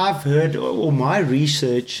 I've heard, or my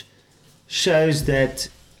research shows that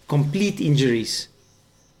complete injuries,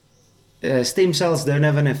 stem cells don't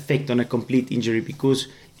have an effect on a complete injury, because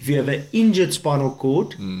if you have an injured spinal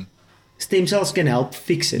cord, stem cells can help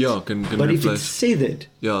fix it. Yeah, can but replace. If it's severed,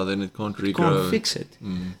 then it can't regrow. Can't fix it.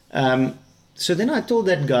 So then I told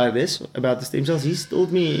that guy this about the stem cells. He's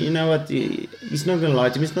told me, you know what, he's not going to lie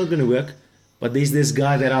to me, it's not going to work. But there's this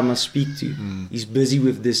guy that I must speak to. He's busy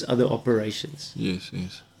with this other operations. Yes.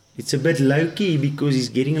 It's a bit low-key because he's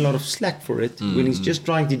getting a lot of slack for it when he's just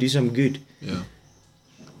trying to do some good. Yeah.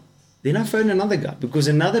 Then I phoned another guy because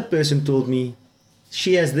another person told me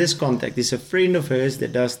she has this contact. It's a friend of hers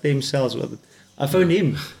that does stem cells with it. I phoned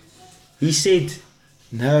him. He said,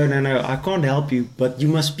 no, I can't help you, but you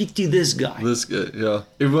must speak to this guy. This guy, yeah.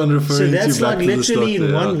 Everyone referring to back to this doctor. So that's like literally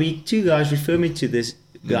in 1 week, 2 guys refer me to this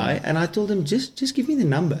guy, and I told him, just give me the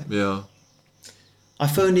number. Yeah. I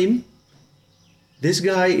phoned him. This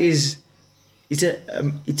guy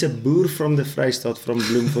it's a boer from the Vrystaat, from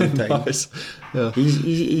Bloemfontein. Nice. Yeah.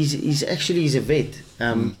 He's a vet.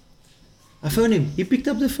 I phoned him. He picked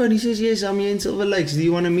up the phone. He says, yes, I'm here in Silver Lakes. Do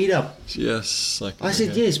you want to meet up? Yes. I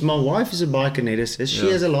said, yes. My wife is a biokineticist. She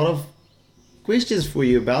has a lot of questions for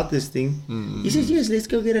you about this thing. He says, yes, let's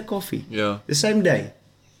go get a coffee. Yeah. The same day.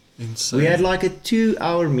 Insane. We had like a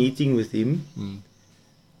 2-hour meeting with him.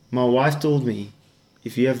 My wife told me,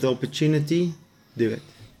 if you have the opportunity, do it.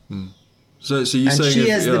 So you and saying she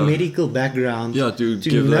has the medical background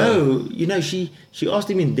to know. She asked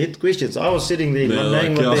him in-depth questions. I was sitting there not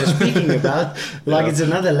knowing what they're speaking about, like it's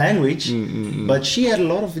another language. But she had a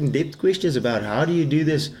lot of in-depth questions about how do you do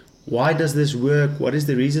this, why does this work, what is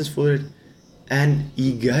the reasons for it, and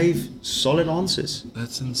he gave solid answers.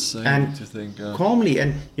 That's insane to think. Calmly,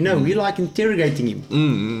 and we like interrogating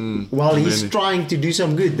him while he's trying to do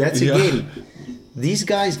some good. That's again. These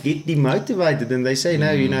guys get demotivated and they say,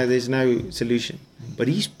 no, there's no solution. But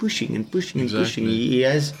he's pushing and pushing and pushing. He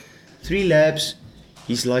has 3 labs.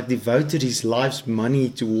 He's like devoted his life's money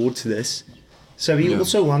towards this. So he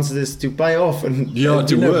also wants this to pay off and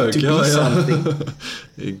to work. To be something.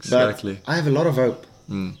 Exactly. But I have a lot of hope.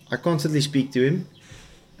 I constantly speak to him.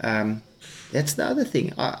 That's the other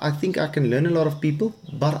thing. I think I can learn a lot of people,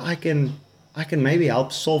 but I can maybe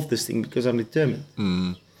help solve this thing because I'm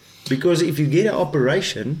determined. Because if you get an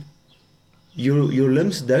operation, your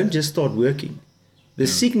limbs don't just start working. The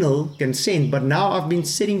signal can send, but now I've been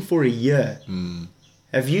sitting for a year.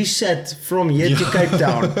 Have you sat from here to Cape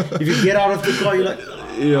Town? If you get out of the car, you're like...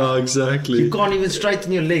 Yeah, exactly. You can't even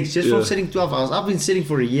straighten your legs just from sitting 12 hours. I've been sitting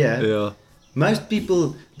for a year. Yeah. Most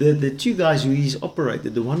people, the 2 guys who he's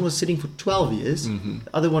operated, the one was sitting for 12 years, the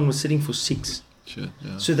other one was sitting for 6.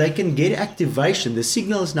 So they can get activation. The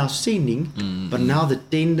signal is now sending, but now the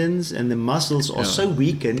tendons and the muscles are so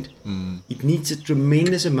weakened, it needs a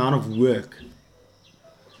tremendous amount of work.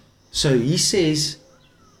 So he says,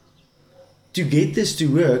 to get this to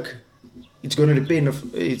work, it's going to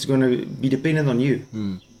be dependent on you.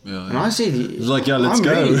 And I said, let's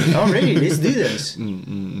go. I'm ready. Let's do this.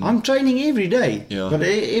 I'm training every day, but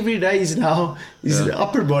every day is now the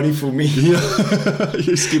upper body for me.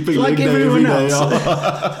 You're skipping like leg day everyone every else.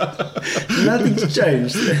 day. Nothing's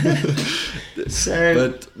changed.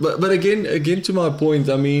 So, but again to my point.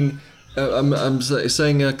 I mean, I'm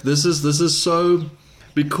saying this is so.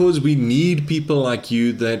 Because we need people like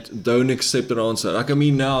you that don't accept an answer. Like, I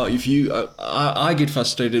mean, now if you, I get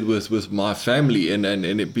frustrated with my family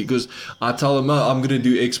and because I tell them, I'm going to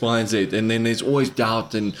do X, Y, and Z, and then there's always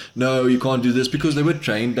doubt and no, you can't do this because they were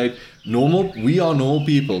trained. We are normal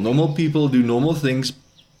people. Normal people do normal things.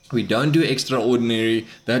 We don't do extraordinary.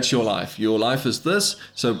 That's your life. Your life is this.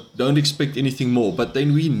 So don't expect anything more. But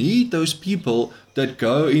then we need those people that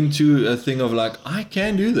go into a thing of like, I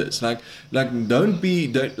can do this. Like I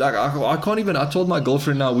can't even. I told my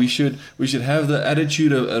girlfriend now we should have the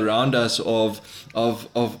attitude around us of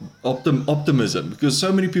optimism, because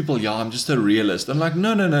so many people, I'm just a realist. I'm like,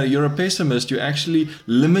 no, you're a pessimist. You're actually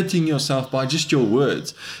limiting yourself by just your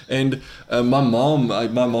words. And my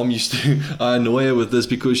mom used to, I annoy her with this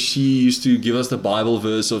because she used to give us the Bible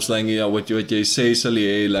verse of saying, what you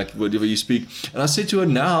say, like whatever you speak. And I said to her,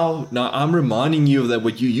 now I'm reminding you of that.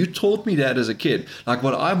 What you taught me that as a kid, like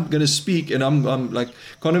what I'm going to speak, and I'm like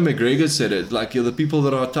Conor McGregor said it, like the people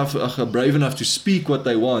that are tough, are brave enough to speak what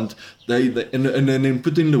they want, and then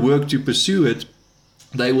put in the work to pursue it,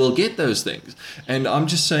 they will get those things. And I'm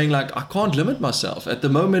just saying, like, I can't limit myself. At the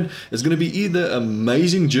moment, it's going to be either an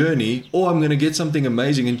amazing journey or I'm going to get something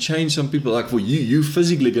amazing and change some people. Like for you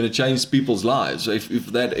physically going to change people's lives. If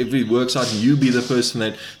it works out, you be the person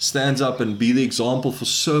that stands up and be the example for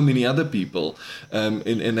so many other people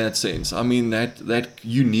in that sense. I mean, that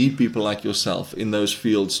you need people like yourself in those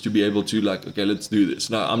fields to be able to like, okay, let's do this.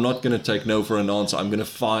 No, I'm not going to take no for an answer. I'm going to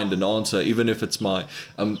find an answer, even if it's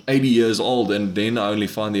I'm 80 years old and then I only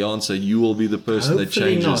find the answer. You will be the person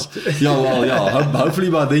hopefully that changes. Hopefully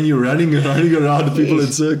by then you're running around people in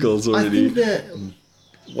circles already. I think that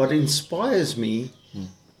what inspires me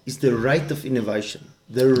is the rate of innovation.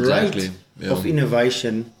 The rate of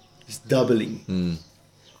innovation is doubling.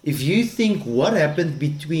 If you think what happened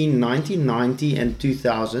between 1990 and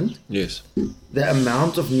 2000, yes, the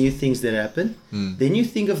amount of new things that happened, then you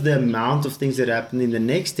think of the amount of things that happened in the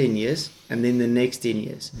next 10 years and then the next 10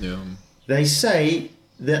 years. Yeah. They say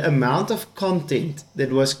the amount of content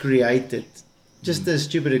that was created, just a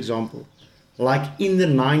stupid example, like in the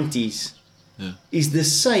 90s, is the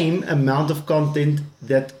same amount of content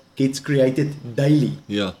that gets created daily.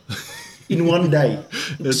 Yeah. In one day.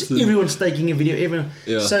 Everyone's taking a video.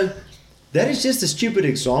 Yeah. So that is just a stupid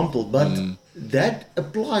example, but that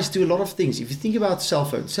applies to a lot of things. If you think about cell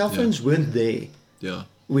phones weren't there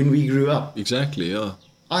when we grew up. Exactly, yeah.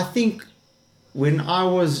 I think when I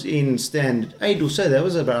was in standard 8 or so, that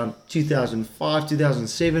was around 2005,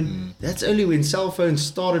 2007. That's only when cell phones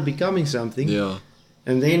started becoming something. Yeah.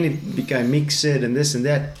 And then it became mixed and this and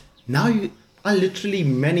that. Now I literally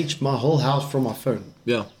manage my whole house from my phone.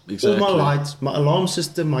 Yeah, exactly. All my lights, my alarm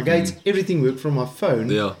system, my gates, everything worked from my phone.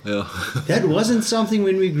 Yeah, yeah. That wasn't something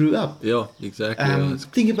when we grew up. Yeah, exactly.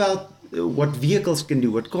 Think about what vehicles can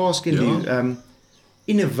do, what cars can do.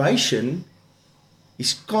 Innovation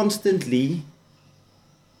is constantly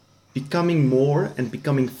becoming more and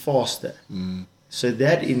becoming faster. So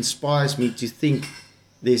that inspires me to think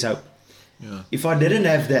there's hope. Yeah. If I didn't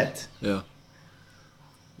have that,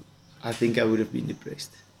 I think I would have been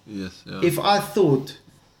depressed. Yes. Yeah. If I thought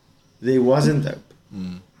there wasn't hope,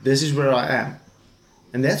 this is where I am,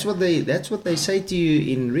 and that's what they say to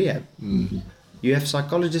you in rehab. You have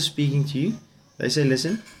psychologists speaking to you. They say,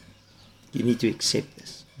 listen, you need to accept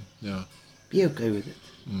this. Yeah. Be okay with it.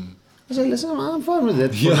 I say, listen, I'm fine with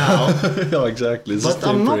it for now. Yeah, exactly. But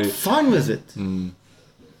I'm not fine with it.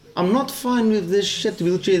 I'm not fine with this shit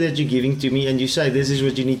wheelchair that you're giving to me, and you say this is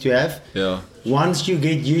what you need to have. Yeah. Once you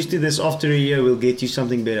get used to this, after a year, we'll get you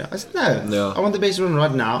something better. I said, no, I want the best one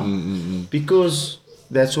right now because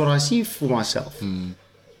that's what I see for myself.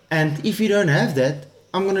 And if you don't have that,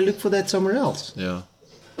 I'm going to look for that somewhere else. Yeah.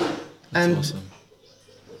 That's awesome.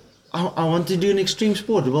 I want to do an extreme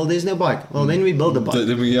sport. Well, there's no bike. Well, then we build a bike.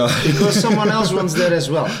 Because someone else wants that as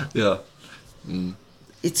well. Yeah.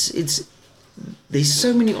 There's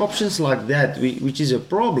so many options like that, which is a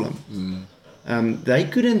problem. They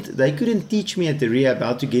couldn't teach me at the rehab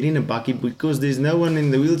how to get in a bakkie because there's no one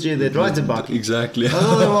in the wheelchair that rides a bakkie. Exactly.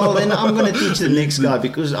 Oh, well, then I'm going to teach the next guy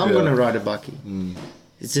because I'm going to ride a bakkie.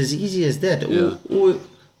 It's as easy as that.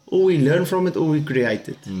 Or we learn from it or we create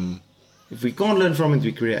it. If we can't learn from it,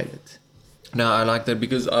 we create it. No, I like that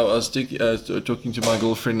because I was talking to my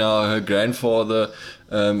girlfriend now. Her grandfather,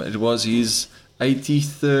 it was his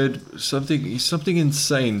 83rd something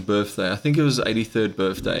insane birthday. I think it was 83rd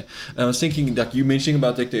birthday. And I was thinking, like you mentioning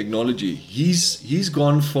about the technology, he's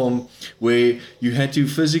gone from where you had to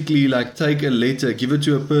physically like take a letter, give it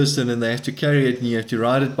to a person, and they have to carry it, and you have to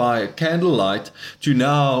write it by candlelight, to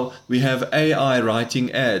now we have AI writing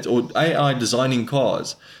ads or AI designing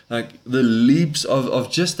cars. Like the leaps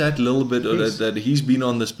of just that little bit that he's been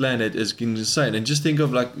on this planet is insane. And just think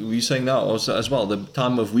of, like we're saying now also as well, the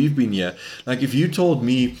time of we've been here. Like if you told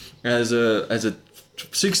me as a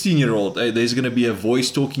 16-year-old, hey, there's going to be a voice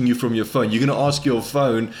talking you from your phone. You're going to ask your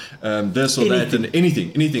phone this or that and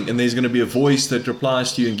anything, and there's going to be a voice that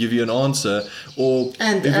replies to you and give you an answer, or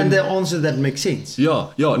and the answer that makes sense. Yeah,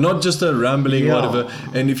 not just a rambling whatever.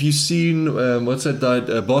 And if you've seen what's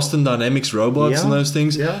that Boston Dynamics robots and those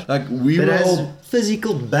things, like it has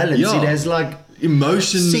physical balance. It has like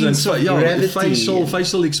emotions and gravity,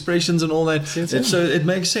 facial expressions and all that. And so it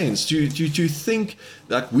makes sense to think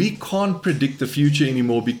that we can't predict the future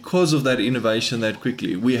anymore because of that innovation that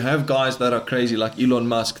quickly. We have guys that are crazy like Elon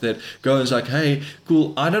Musk that go and is like, hey,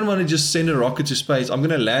 cool, I don't want to just send a rocket to space. I'm going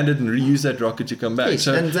to land it and reuse that rocket to come back. Yes,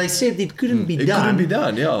 so, and they said it couldn't be done. It couldn't be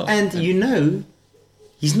done, yeah. And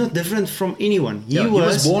he's not different from anyone. He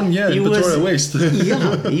was born here in Pretoria West.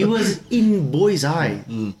 He was in Boys High.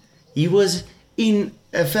 He was in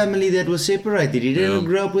a family that was separated. He didn't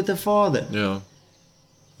grow up with a father. Yeah.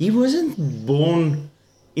 He wasn't born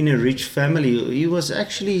in a rich family. He was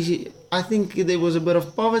actually, I think there was a bit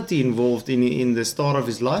of poverty involved in the start of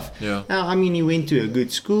his life. Yeah. Now, I mean, he went to a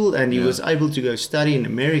good school and he was able to go study in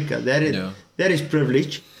America. That is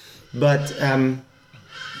privilege. But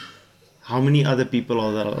how many other people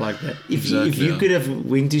are there like that? If you could have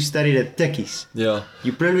went to study at Techies,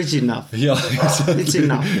 you're privileged enough. Yeah, exactly. It's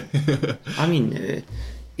enough. I mean,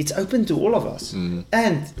 it's open to all of us.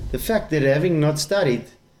 And the fact that having not studied,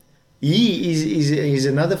 he is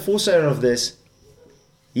another foresight of this.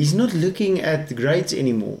 He's not looking at grades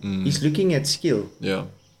anymore. He's looking at skill. Yeah.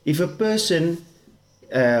 If a person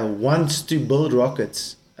wants to build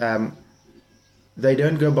rockets, they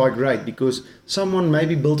don't go by grade because someone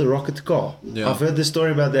maybe built a rocket car. Yeah. I've heard the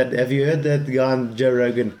story about that. Have you heard that guy on Joe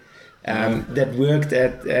Rogan that worked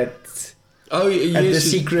at the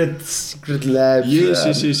secret lab?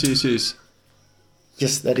 Yes.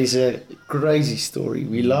 Yes, that is a crazy story.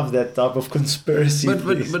 We love that type of conspiracy.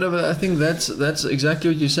 But I think that's exactly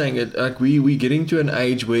what you're saying. Like we getting to an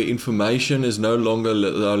age where information is no longer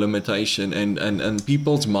our limitation, and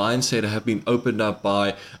people's mindset have been opened up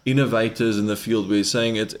by innovators in the field. We're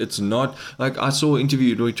saying it's not like I saw an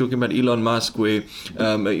interview. We're talking about Elon Musk, where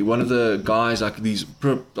one of the guys, like these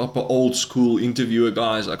proper old school interviewer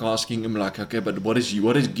guys, like asking him like, okay, but what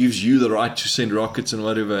gives you the right to send rockets and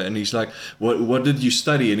whatever? And he's like, what did you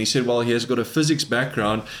study? And he said, well, he has got a physics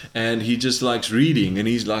background and he just likes reading. And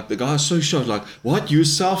he's like, the guy's so shocked, like, what, you're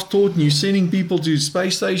self-taught and you're sending people to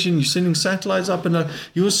space station, you're sending satellites up, and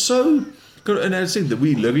he was so good. And I think that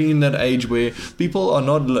we're living in that age where people are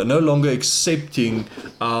no longer accepting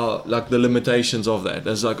like the limitations of that.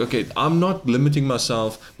 It's like, okay, I'm not limiting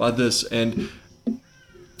myself by this, and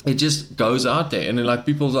it just goes out there, and then like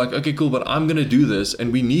people's like, okay, cool, but I'm gonna do this,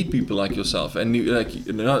 and we need people like yourself, and like,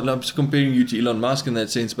 not comparing you to Elon Musk in that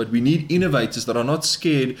sense, but we need innovators that are not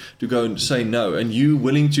scared to go and say no, and you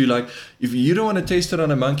willing to, like, if you don't want to test it on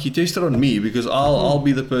a monkey, test it on me, because I'll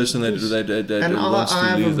be the person that and wants to I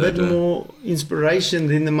have do a bit more inspiration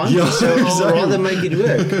than the monkey, yeah, so exactly. I'll rather make it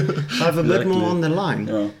work. I have a bit Exactly. more on the line,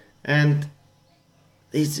 Yeah. and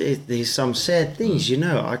there's some sad things,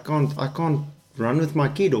 I can't run with my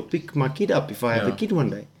kid or pick my kid up if I have a kid one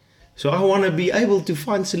day. So I want to be able to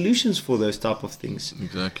find solutions for those type of things.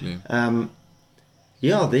 Exactly.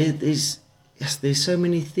 There's so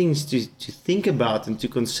many things to think about and to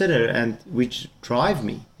consider, and which drive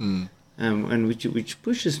me, and which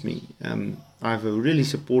pushes me. I have a really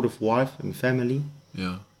supportive wife and family.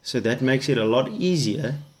 Yeah. So that makes it a lot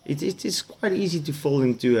easier. It's quite easy to fall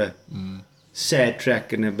into a sad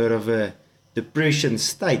track and a bit of a depression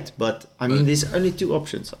state, but I mean, there's only two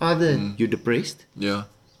options: either you're depressed,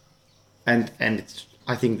 and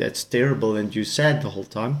I think that's terrible, and you're sad the whole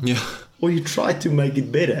time, or you try to make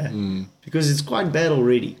it better, because it's quite bad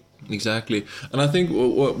already. Exactly, and I think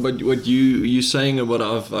what you're saying, and what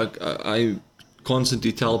I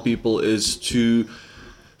constantly tell people is to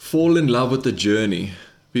fall in love with the journey,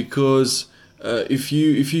 because if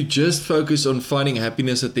you just focus on finding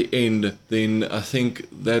happiness at the end, then I think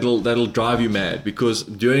that'll drive you mad, because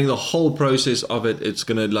during the whole process of it, it's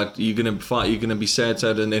gonna, like, you're gonna be sad,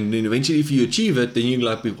 and then eventually if you achieve it, then you're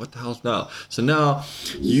like, what the hell's now? So now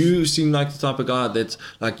you seem like the type of guy that's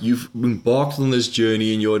like, you've embarked on this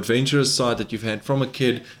journey, and your adventurous side that you've had from a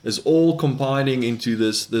kid is all combining into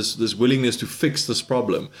this willingness to fix this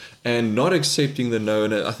problem and not accepting the no.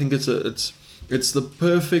 And I think it's the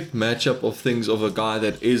perfect matchup of things, of a guy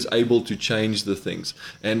that is able to change the things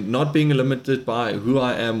and not being limited by who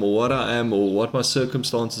I am or what my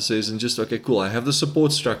circumstances is, and just, okay, cool, I have the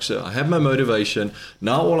support structure, I have my motivation,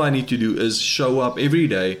 now all I need to do is show up every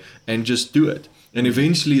day and just do it. And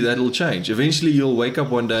eventually that'll change. Eventually you'll wake up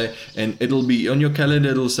one day and it'll be on your calendar,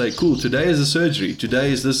 it'll say, cool, today is a surgery.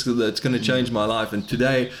 Today is this that's going to change my life. And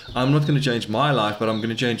today I'm not going to change my life, but I'm going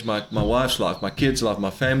to change my wife's life, my kid's life, my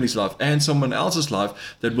family's life, and someone else's life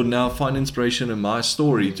that will now find inspiration in my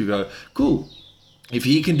story to go, cool, if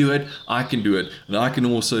he can do it, I can do it. And I can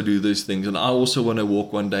also do these things. And I also want to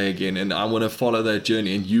walk one day again. And I want to follow that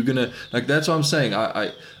journey. And you're going to, like, that's what I'm saying.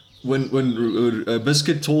 When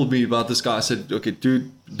Biscuit told me about this guy, I said, okay,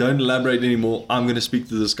 dude, don't elaborate anymore. I'm going to speak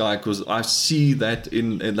to this guy, because I see that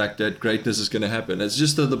in like that greatness is going to happen. It's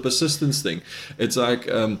just the persistence thing. It's like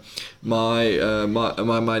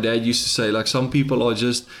my dad used to say, like, some people are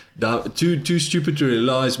just too stupid to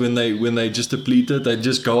realize when they just depleted, they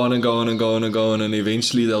just go on and go on and go on and go on, and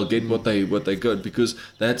eventually they'll get what they got, because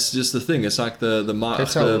that's just the thing. It's like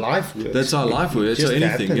that's how life works. That's how life works. That's how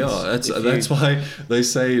anything. Happens. Yeah, that's why they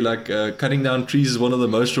say, like, cutting down trees is one of the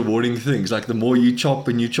most rewarding things. Like, the more you chop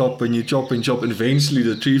and you chop and you chop and chop, and eventually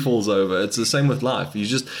the tree falls over. It's the same with life. You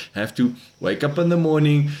just have to wake up in the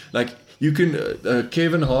morning. Like, you can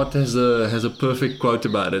Kevin Hart has a perfect quote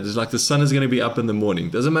about it. It's like, the sun is going to be up in the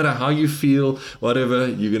morning. Doesn't matter how you feel, whatever,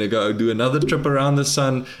 you're going to go do another trip around the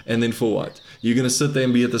sun, and then for what? You're going to sit there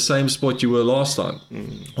and be at the same spot you were last time.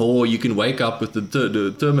 Or you can wake up with the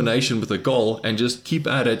determination, with a goal, and just keep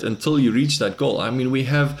at it until you reach that goal. I mean, we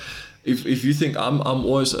have... If you think, I'm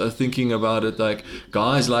always thinking about it, like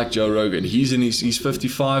guys like Joe Rogan, he's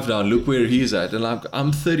 55 now, look where he's at, and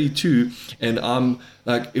I'm 32, and I'm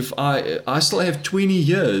like, if I still have 20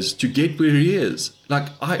 years to get where he is. Like,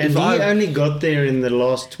 he only got there in the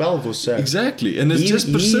last 12 or so. Exactly, and it's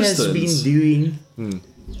just persistence. He has been doing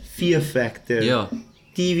Fear Factor,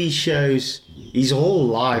 TV shows, his whole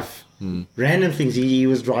life. Random things. He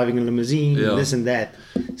was driving a limousine, this and that.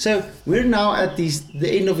 So we're now at the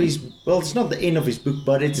end of his, well, it's not the end of his book,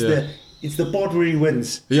 but it's the it's the part where he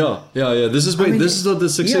wins. Yeah. This is not the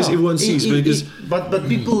success everyone sees. But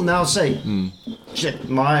people now say, shit,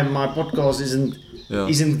 my podcast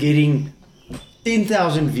isn't getting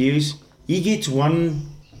 10,000 views. He gets 1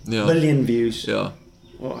 billion views. Yeah.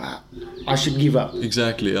 Well, I should give up.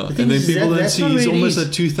 Exactly, yeah. And then people don't see he's almost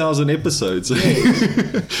at 2,000 episodes. and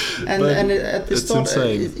at the start,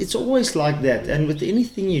 insane. It's always like that. And with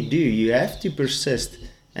anything you do, you have to persist.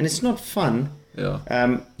 And it's not fun. Yeah.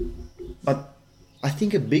 But I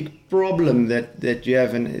think a big problem that you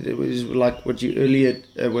have, and it was like what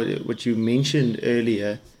you mentioned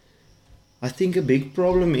earlier, I think a big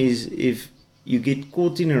problem is if you get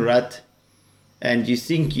caught in a rut and you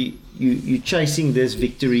think you're chasing this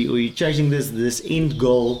victory or you're chasing this end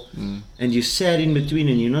goal, and you're sad in between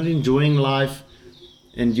and you're not enjoying life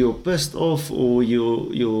and you're pissed off or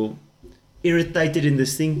you're irritated in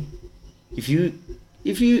this thing. If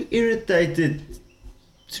you irritated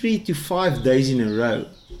 3 to 5 days in a row,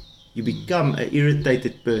 you become an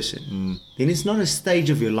irritated person. Then it's not a stage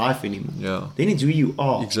of your life anymore. Yeah. Then it's who you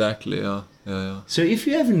are. Exactly, yeah. So if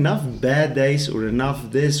you have enough bad days or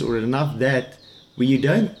enough this or enough that, where you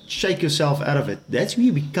don't shake yourself out of it, that's who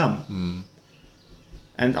you become.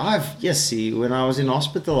 And when I was in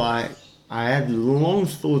hospital, I had long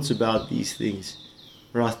thoughts about these things,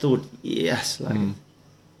 where I thought,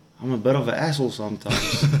 I'm a bit of an asshole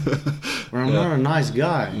sometimes, or I'm not a nice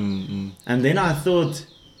guy. And then I thought,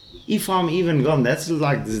 if I'm even gone, that's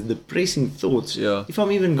like the depressing thoughts. Yeah. If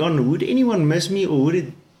I'm even gone, would anyone miss me, or would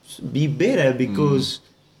it be better because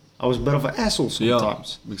I was a bit of an asshole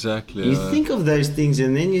sometimes? Yeah, exactly. You think of those things,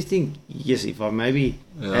 and then you think, yes, if I maybe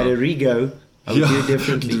had a rego, I would do it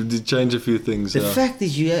differently. To change a few things. The fact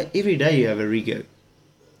is, every day you have a rego.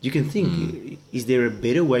 You can think, is there a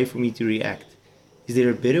better way for me to react? Is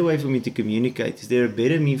there a better way for me to communicate? Is there a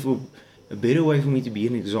better way for me to be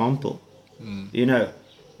an example?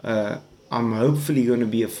 I'm hopefully going to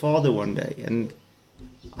be a father one day, and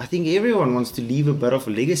I think everyone wants to leave a bit of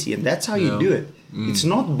a legacy, and that's how you do it. It's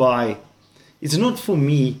not for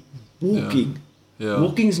me walking. Yeah.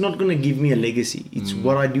 Walking is not going to give me a legacy. It's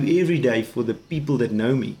what I do every day for the people that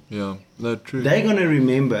know me. Yeah, no, true. They're going to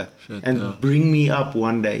remember bring me up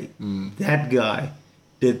one day. That guy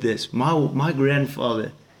did this. My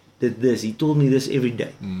grandfather did this. He told me this every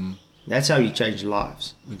day. That's how you change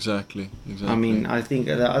lives. Exactly. I mean, I think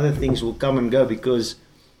the other things will come and go, because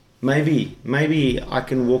maybe I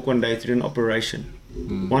can walk one day through an operation.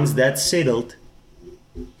 Once that's settled,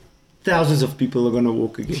 thousands of people are going to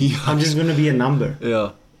walk again. Yeah. I'm just going to be a number.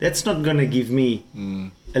 Yeah. That's not going to give me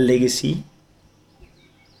a legacy.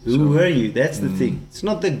 Who were you? That's the thing. It's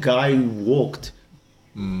not the guy who walked.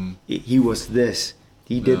 He was this.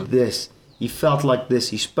 He did this. He felt like this.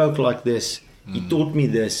 He spoke like this. He taught me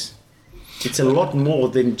this. It's a lot more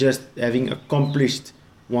than just having accomplished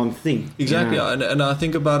one thing. Exactly, and I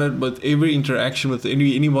think about it with every interaction with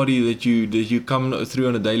anybody that you come through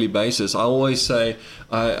on a daily basis. I always say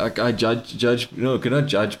I cannot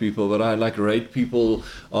judge people, but I rate people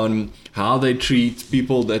on how they treat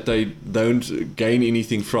people that they don't gain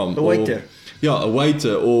anything from. The waiter. A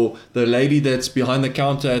waiter, or the lady that's behind the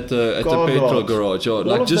counter at the petrol garage, or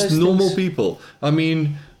like just normal people. I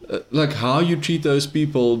mean, like how you treat those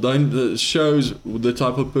people shows the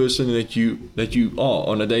type of person that you are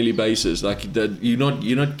on a daily basis. Like that you're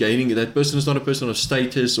not gaining. That person is not a person of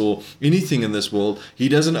status or anything in this world. He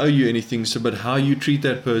doesn't owe you anything. So, but how you treat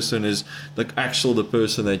that person is like the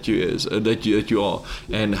person that you are,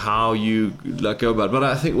 and how you go about it. But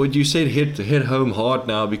I think what you said hit home hard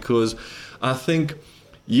now, because I think,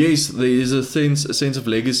 yes, there is a sense of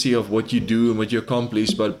legacy of what you do and what you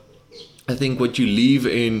accomplish, but I think what you leave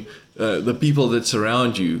in the people that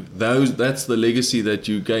surround you, that's the legacy that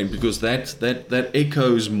you gain, because that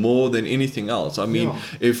echoes more than anything else. I mean,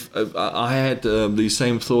 if I had these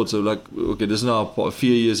same thoughts of like, okay, this is now a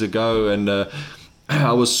few years ago, and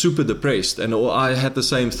I was super depressed, and I had the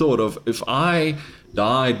same thought of, if I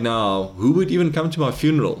died now, who would even come to my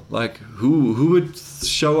funeral? Like who would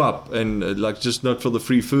show up, and like just not for the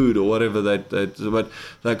free food or whatever but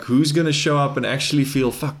like who's gonna show up and actually feel,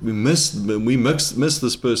 fuck, we missed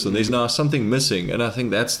this person. There's now something missing. And I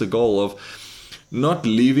think that's the goal of not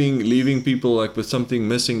leaving people like with something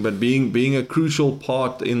missing, but being a crucial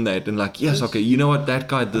part in that, and like, yes, okay, you know what, that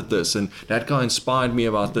guy did this, and that guy inspired me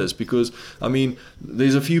about this. Because I mean,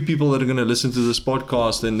 there's a few people that are going to listen to this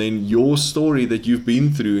podcast, and then your story that you've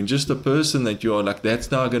been through, and just the person that you are, like,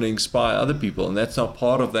 that's now going to inspire other people, and that's now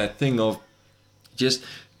part of that thing of just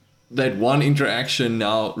that one interaction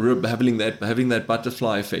now having that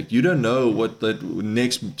butterfly effect. You don't know what that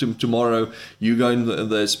tomorrow you go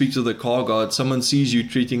and speak to the car guard, someone sees you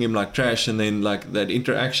treating him like trash, and then like that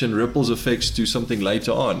interaction ripples effects to something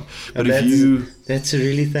later on. But that's a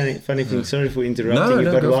really funny thing. Sorry for interrupting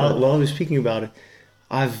you, but while we're speaking about it,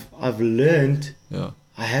 I've learned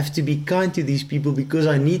I have to be kind to these people because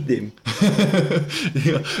I need them.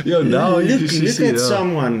 Now look at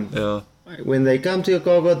someone when they come to a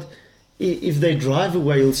car guard. If they drive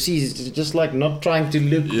away, you'll see it's just like not trying to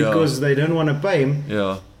look because they don't want to pay him.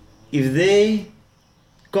 Yeah. If their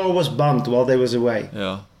car was bumped while they was away,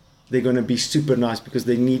 they're gonna be super nice because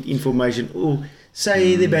they need information. Oh,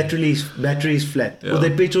 say their battery is flat or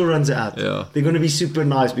their petrol runs out. Yeah. They're gonna be super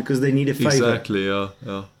nice because they need a favor. Exactly.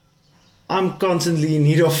 Yeah. I'm constantly in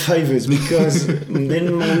need of favors because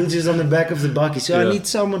then my wheelchair's on the back of the buggy. So I need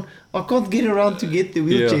someone. I can't get around to get the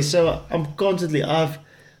wheelchair. So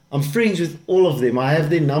I'm friends with all of them. I have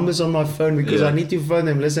their numbers on my phone because I need to phone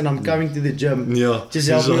them. Listen, I'm coming to the gym. Just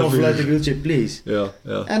help me offload the wheelchair, please.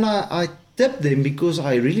 And I tip them because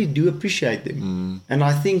I really do appreciate them. And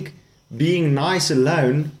I think being nice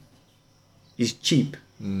alone is cheap.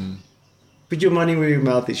 Put your money where your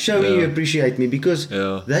mouth is. Show me you appreciate me because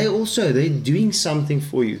they're doing something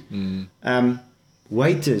for you.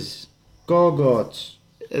 Waiters, car guards,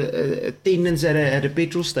 attendants at a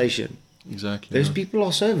petrol station. Exactly. Those people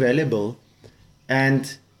are so valuable.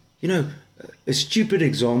 And, a stupid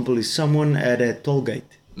example is someone at a toll gate.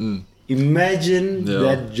 Imagine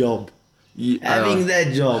that job. Having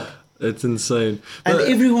that job. It's insane. And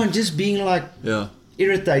everyone just being like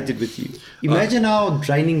irritated with you. Imagine how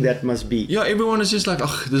draining that must be. Yeah, everyone is just like,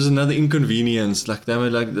 there's another inconvenience. Like, damn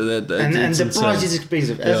it, like that. And the insane. Price is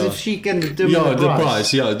expensive. As if she can determine the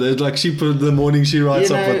price. Like she put the morning she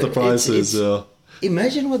writes up what the price is.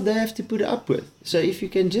 Imagine what they have to put up with. So if you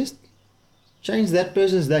can just change that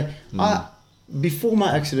person's day. Before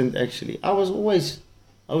my accident, actually, I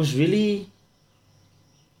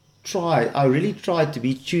really tried to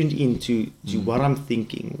be tuned into what I'm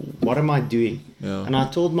thinking. What am I doing? Yeah. And I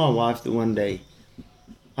told my wife that one day,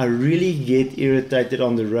 I really get irritated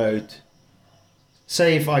on the road.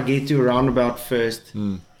 Say if I get to a roundabout first,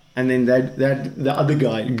 and then that the other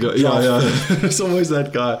guy. It's always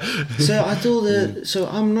that guy. So I told her, so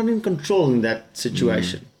I'm not in control in that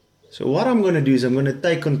situation. So what I'm going to do is I'm going to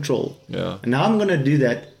take control. Yeah. And how I'm going to do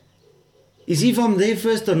that is if I'm there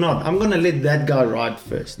first or not, I'm going to let that guy drive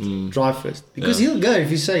first. Because he'll go if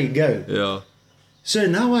you say go. Yeah. So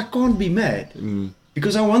now I can't be mad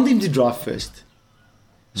because I want him to drive first.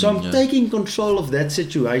 So I'm taking control of that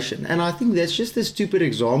situation. And I think that's just a stupid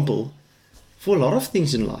example for a lot of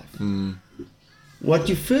things in life. What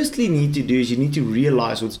you firstly need to do is you need to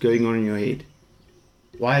realize what's going on in your head.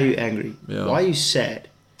 Why are you angry? Yeah. Why are you sad?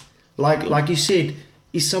 Like you said,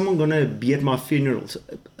 is someone going to be at my funeral? So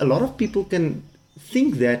a lot of people can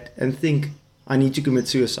think that and think, I need to commit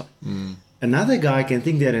suicide. Another guy can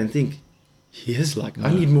think that and think,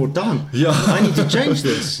 I need more time. Yeah. I need to change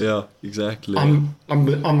this. Yeah, exactly. I'm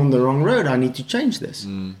on the wrong road. I need to change this.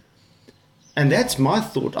 And that's my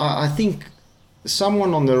thought. I think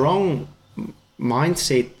someone on the wrong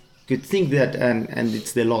mindset could think that and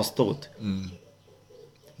it's their last thought.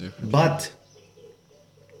 But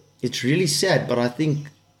it's really sad, but I think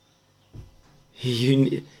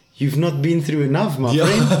you've not been through enough, my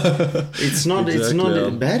friend. It's not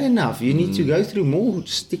bad enough. You need to go through more.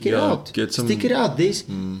 Stick it out. Stick it out. There's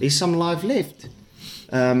some life left.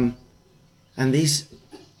 And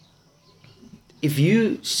if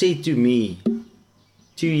you say to me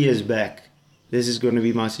 2 years back, this is going to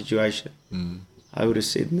be my situation, I would have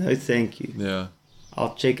said, no, thank you. Yeah.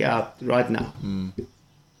 I'll check out right now.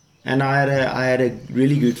 And I had a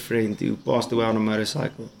really good friend who passed away on a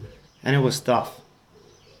motorcycle, and it was tough.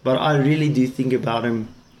 But I really do think about him.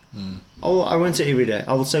 I won't say every day.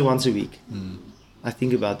 I will say once a week. I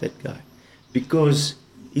think about that guy. Because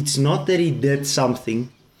it's not that he did something.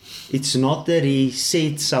 It's not that he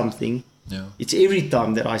said something. Yeah. It's every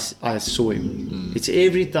time that I saw him. It's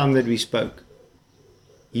every time that we spoke.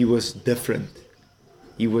 He was different.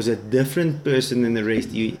 He was a different person than the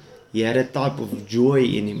rest. He had a type of joy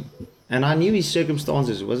in him. And I knew his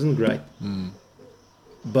circumstances wasn't great.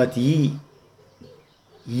 But he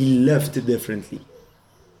lived differently.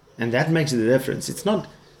 And that makes the difference. It's not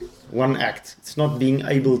one act. It's not being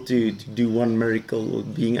able to do one miracle or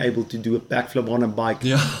being able to do a backflip on a bike.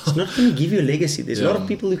 Yeah. It's not going to give you a legacy. There's a lot of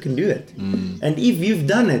people who can do it. And if you've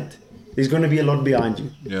done it, there's going to be a lot behind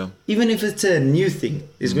you. Yeah. Even if it's a new thing,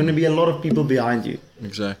 there's going to be a lot of people behind you.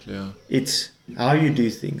 Exactly. Yeah. It's how you do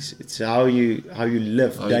things. It's how you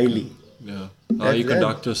live daily. Yeah. How you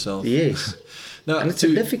conduct yourself. Yes. Now, and it's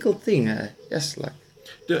a difficult thing. Yes, like.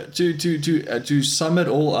 To sum it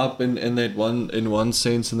all up in that one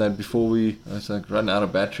sense, and that before we run out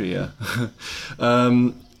of battery here.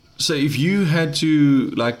 So if you had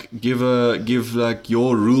to give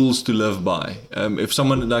your rules to live by, if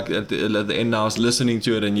someone at the end now is listening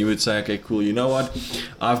to it and you would say, okay, cool, you know what,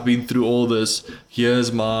 I've been through all this,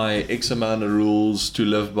 here's my X amount of rules to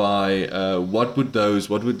live by, what would those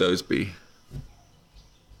be?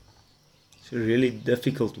 It's a really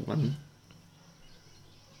difficult one.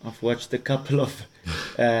 I've watched a couple of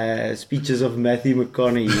speeches of Matthew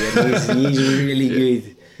McConaughey, and he's really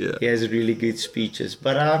good. Yeah. He has really good speeches.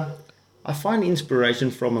 But I find inspiration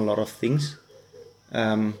from a lot of things.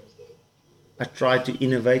 I try to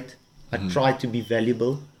innovate. I try to be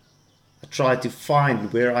valuable. I try to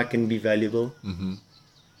find where I can be valuable. Mm-hmm.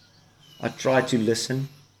 I try to listen.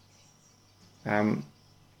 Our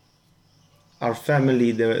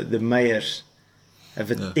family, the Meyers, have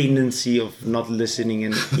a tendency of not listening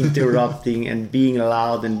and interrupting and being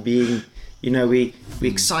loud and being, we're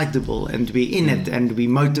excitable and we're in it and we're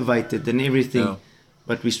motivated and everything,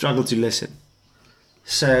 but we struggle to listen.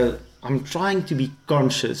 So I'm trying to be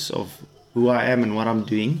conscious of who I am and what I'm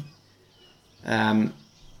doing.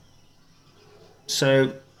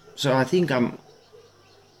 So I think a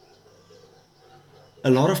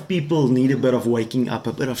lot of people need a bit of waking up,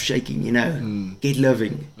 a bit of shaking, get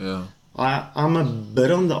living. Yeah. I'm a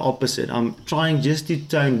bit on the opposite. I'm trying just to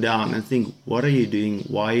tone down and think, what are you doing?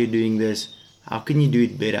 Why are you doing this? How can you do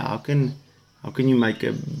it better? How can you make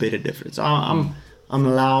a better difference? I'm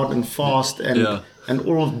loud and fast and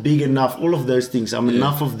all of big enough, all of those things. I'm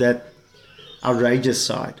enough of that outrageous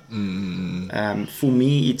side. For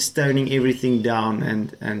me, it's toning everything down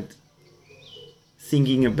and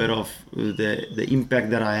thinking a bit of the impact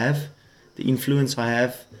that I have, the influence I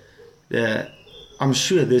have. I'm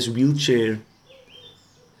sure this wheelchair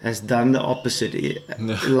has done the opposite.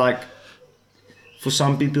 Like, for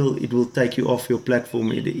some people, it will take you off your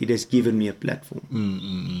platform. It has given me a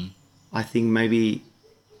platform. I think maybe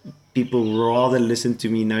people rather listen to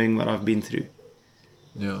me knowing what I've been through.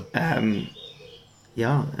 Yeah. And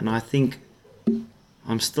I think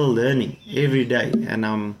I'm still learning every day, and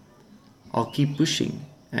I'll keep pushing.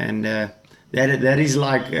 And that is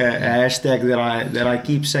like a hashtag that I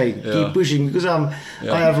keep saying, keep pushing, because I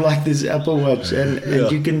have like this Apple Watch and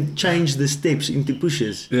you can change the steps into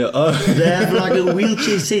pushes. They have like a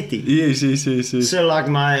wheelchair setting. Yes. So like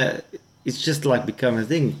it's just like become a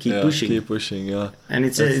thing. Keep pushing. Keep pushing. And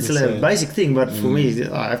it's a basic thing, but for me,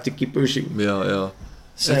 I have to keep pushing.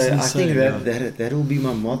 So I think that will be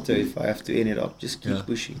my motto if I have to end it up. Just keep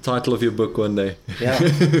pushing. Title of your book one day.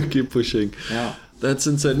 Keep pushing. Yeah. That's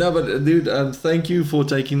insane. No, but dude, thank you for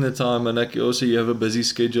taking the time. And also, you have a busy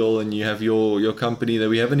schedule, and you have your company that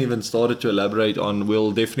we haven't even started to elaborate on.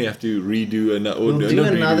 We'll definitely have to redo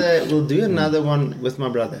We'll do another one with my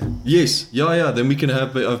brother. Yes, Then we can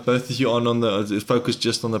have both of you on the focus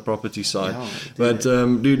just on the property side. But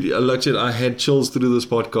dude, like I said, I had chills through this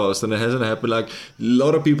podcast, and it hasn't happened. Like, a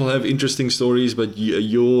lot of people have interesting stories, but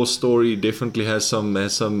your story definitely has some.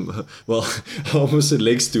 Well, I almost said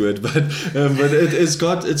legs to it, but it's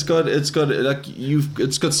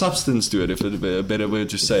got substance to it, if it's a better way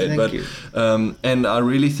to say it. Thank you. And I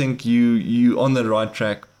really think you on the right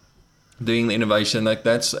track, doing the innovation. Like,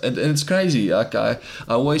 it's crazy. Like, I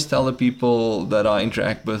always tell the people that I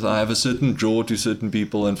interact with, I have a certain draw to certain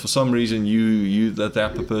people, and for some reason you that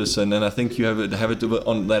type of person, and I think you have it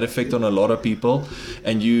on that effect on a lot of people,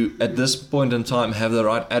 and you at this point in time have the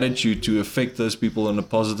right attitude to affect those people in a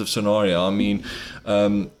positive scenario. I mean,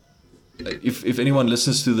 if anyone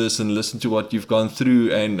listens to this and listen to what you've gone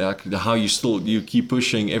through, and how you keep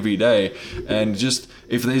pushing every day, and just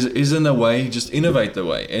if there isn't a way, just innovate the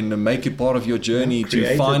way and make it part of your journey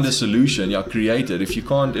to find a solution. Create it. If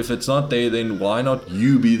it's not there, then why not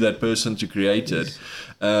you be that person to create it?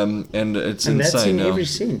 And it's insane. That's in every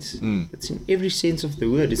sense. It's in every sense of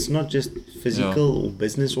the word. It's not just physical or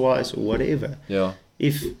business wise or whatever.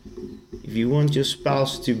 If you want your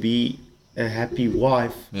spouse to be a happy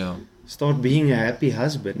wife, start being a happy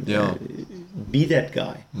husband. Be that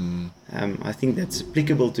guy. I think that's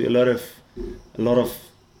applicable to a lot of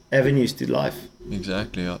avenues to life.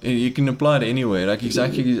 Exactly. You can apply it anywhere. Like,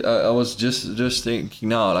 exactly. I was just thinking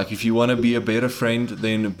now. Like, if you want to be a better friend,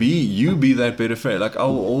 then be that better friend. Like, I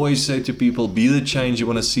will always say to people, be the change you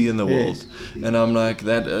want to see in the world. And I'm like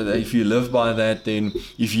that. If you live by that, then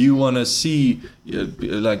if you want to see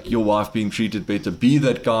like your wife being treated better, be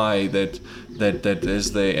that guy that that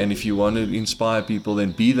is there. And if you want to inspire people,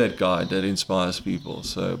 then be that guy that inspires people.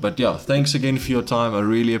 So, but yeah, thanks again for your time. I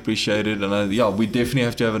really appreciate it. And we definitely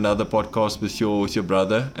have to have another podcast with your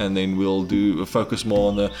brother, and then we'll focus more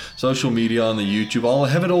on the social media, on the YouTube. I'll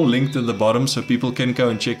have it all linked in the bottom so people can go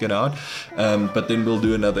and check it out. But then we'll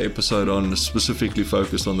do another episode on specifically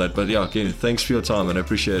focused on that. But yeah, again, thanks for your time, and I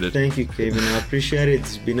appreciate it. Thank you, Kevin. I appreciate it.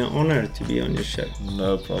 It's been an honor to be on your show.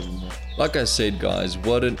 No problem. Like I said, guys,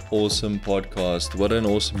 what an awesome podcast. What an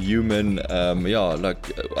awesome human. I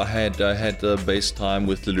had the best time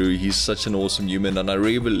with Leroux. He's such an awesome human, and I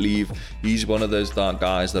really believe he's one of those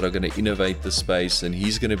guys that are going to innovate the space, and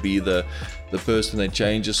he's going to be the person that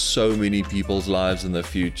changes so many people's lives in the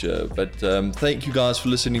future. But thank you guys for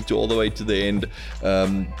listening to all the way to the end.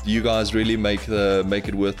 You guys really make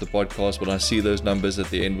it worth the podcast. When I see those numbers at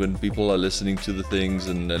the end, when people are listening to the things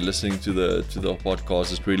and listening to the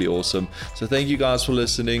podcast, it's really awesome. So thank you guys for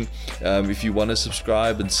listening. If you want to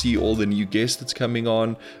subscribe and see all the new guests that's coming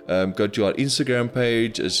on, go to our Instagram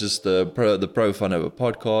page. It's just the Pro-Funhaver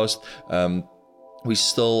podcast. We're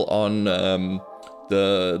still on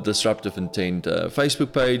the Disruptive Intent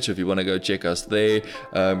Facebook page. If you want to go check us there,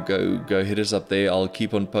 go hit us up there. I'll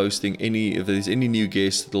keep on posting if there's any new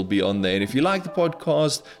guests, it'll be on there. And if you like the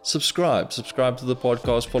podcast, subscribe to the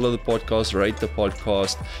podcast, follow the podcast, rate the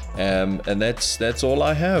podcast, and that's all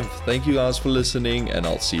I have. Thank you guys for listening, and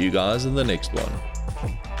I'll see you guys in the next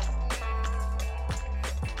one.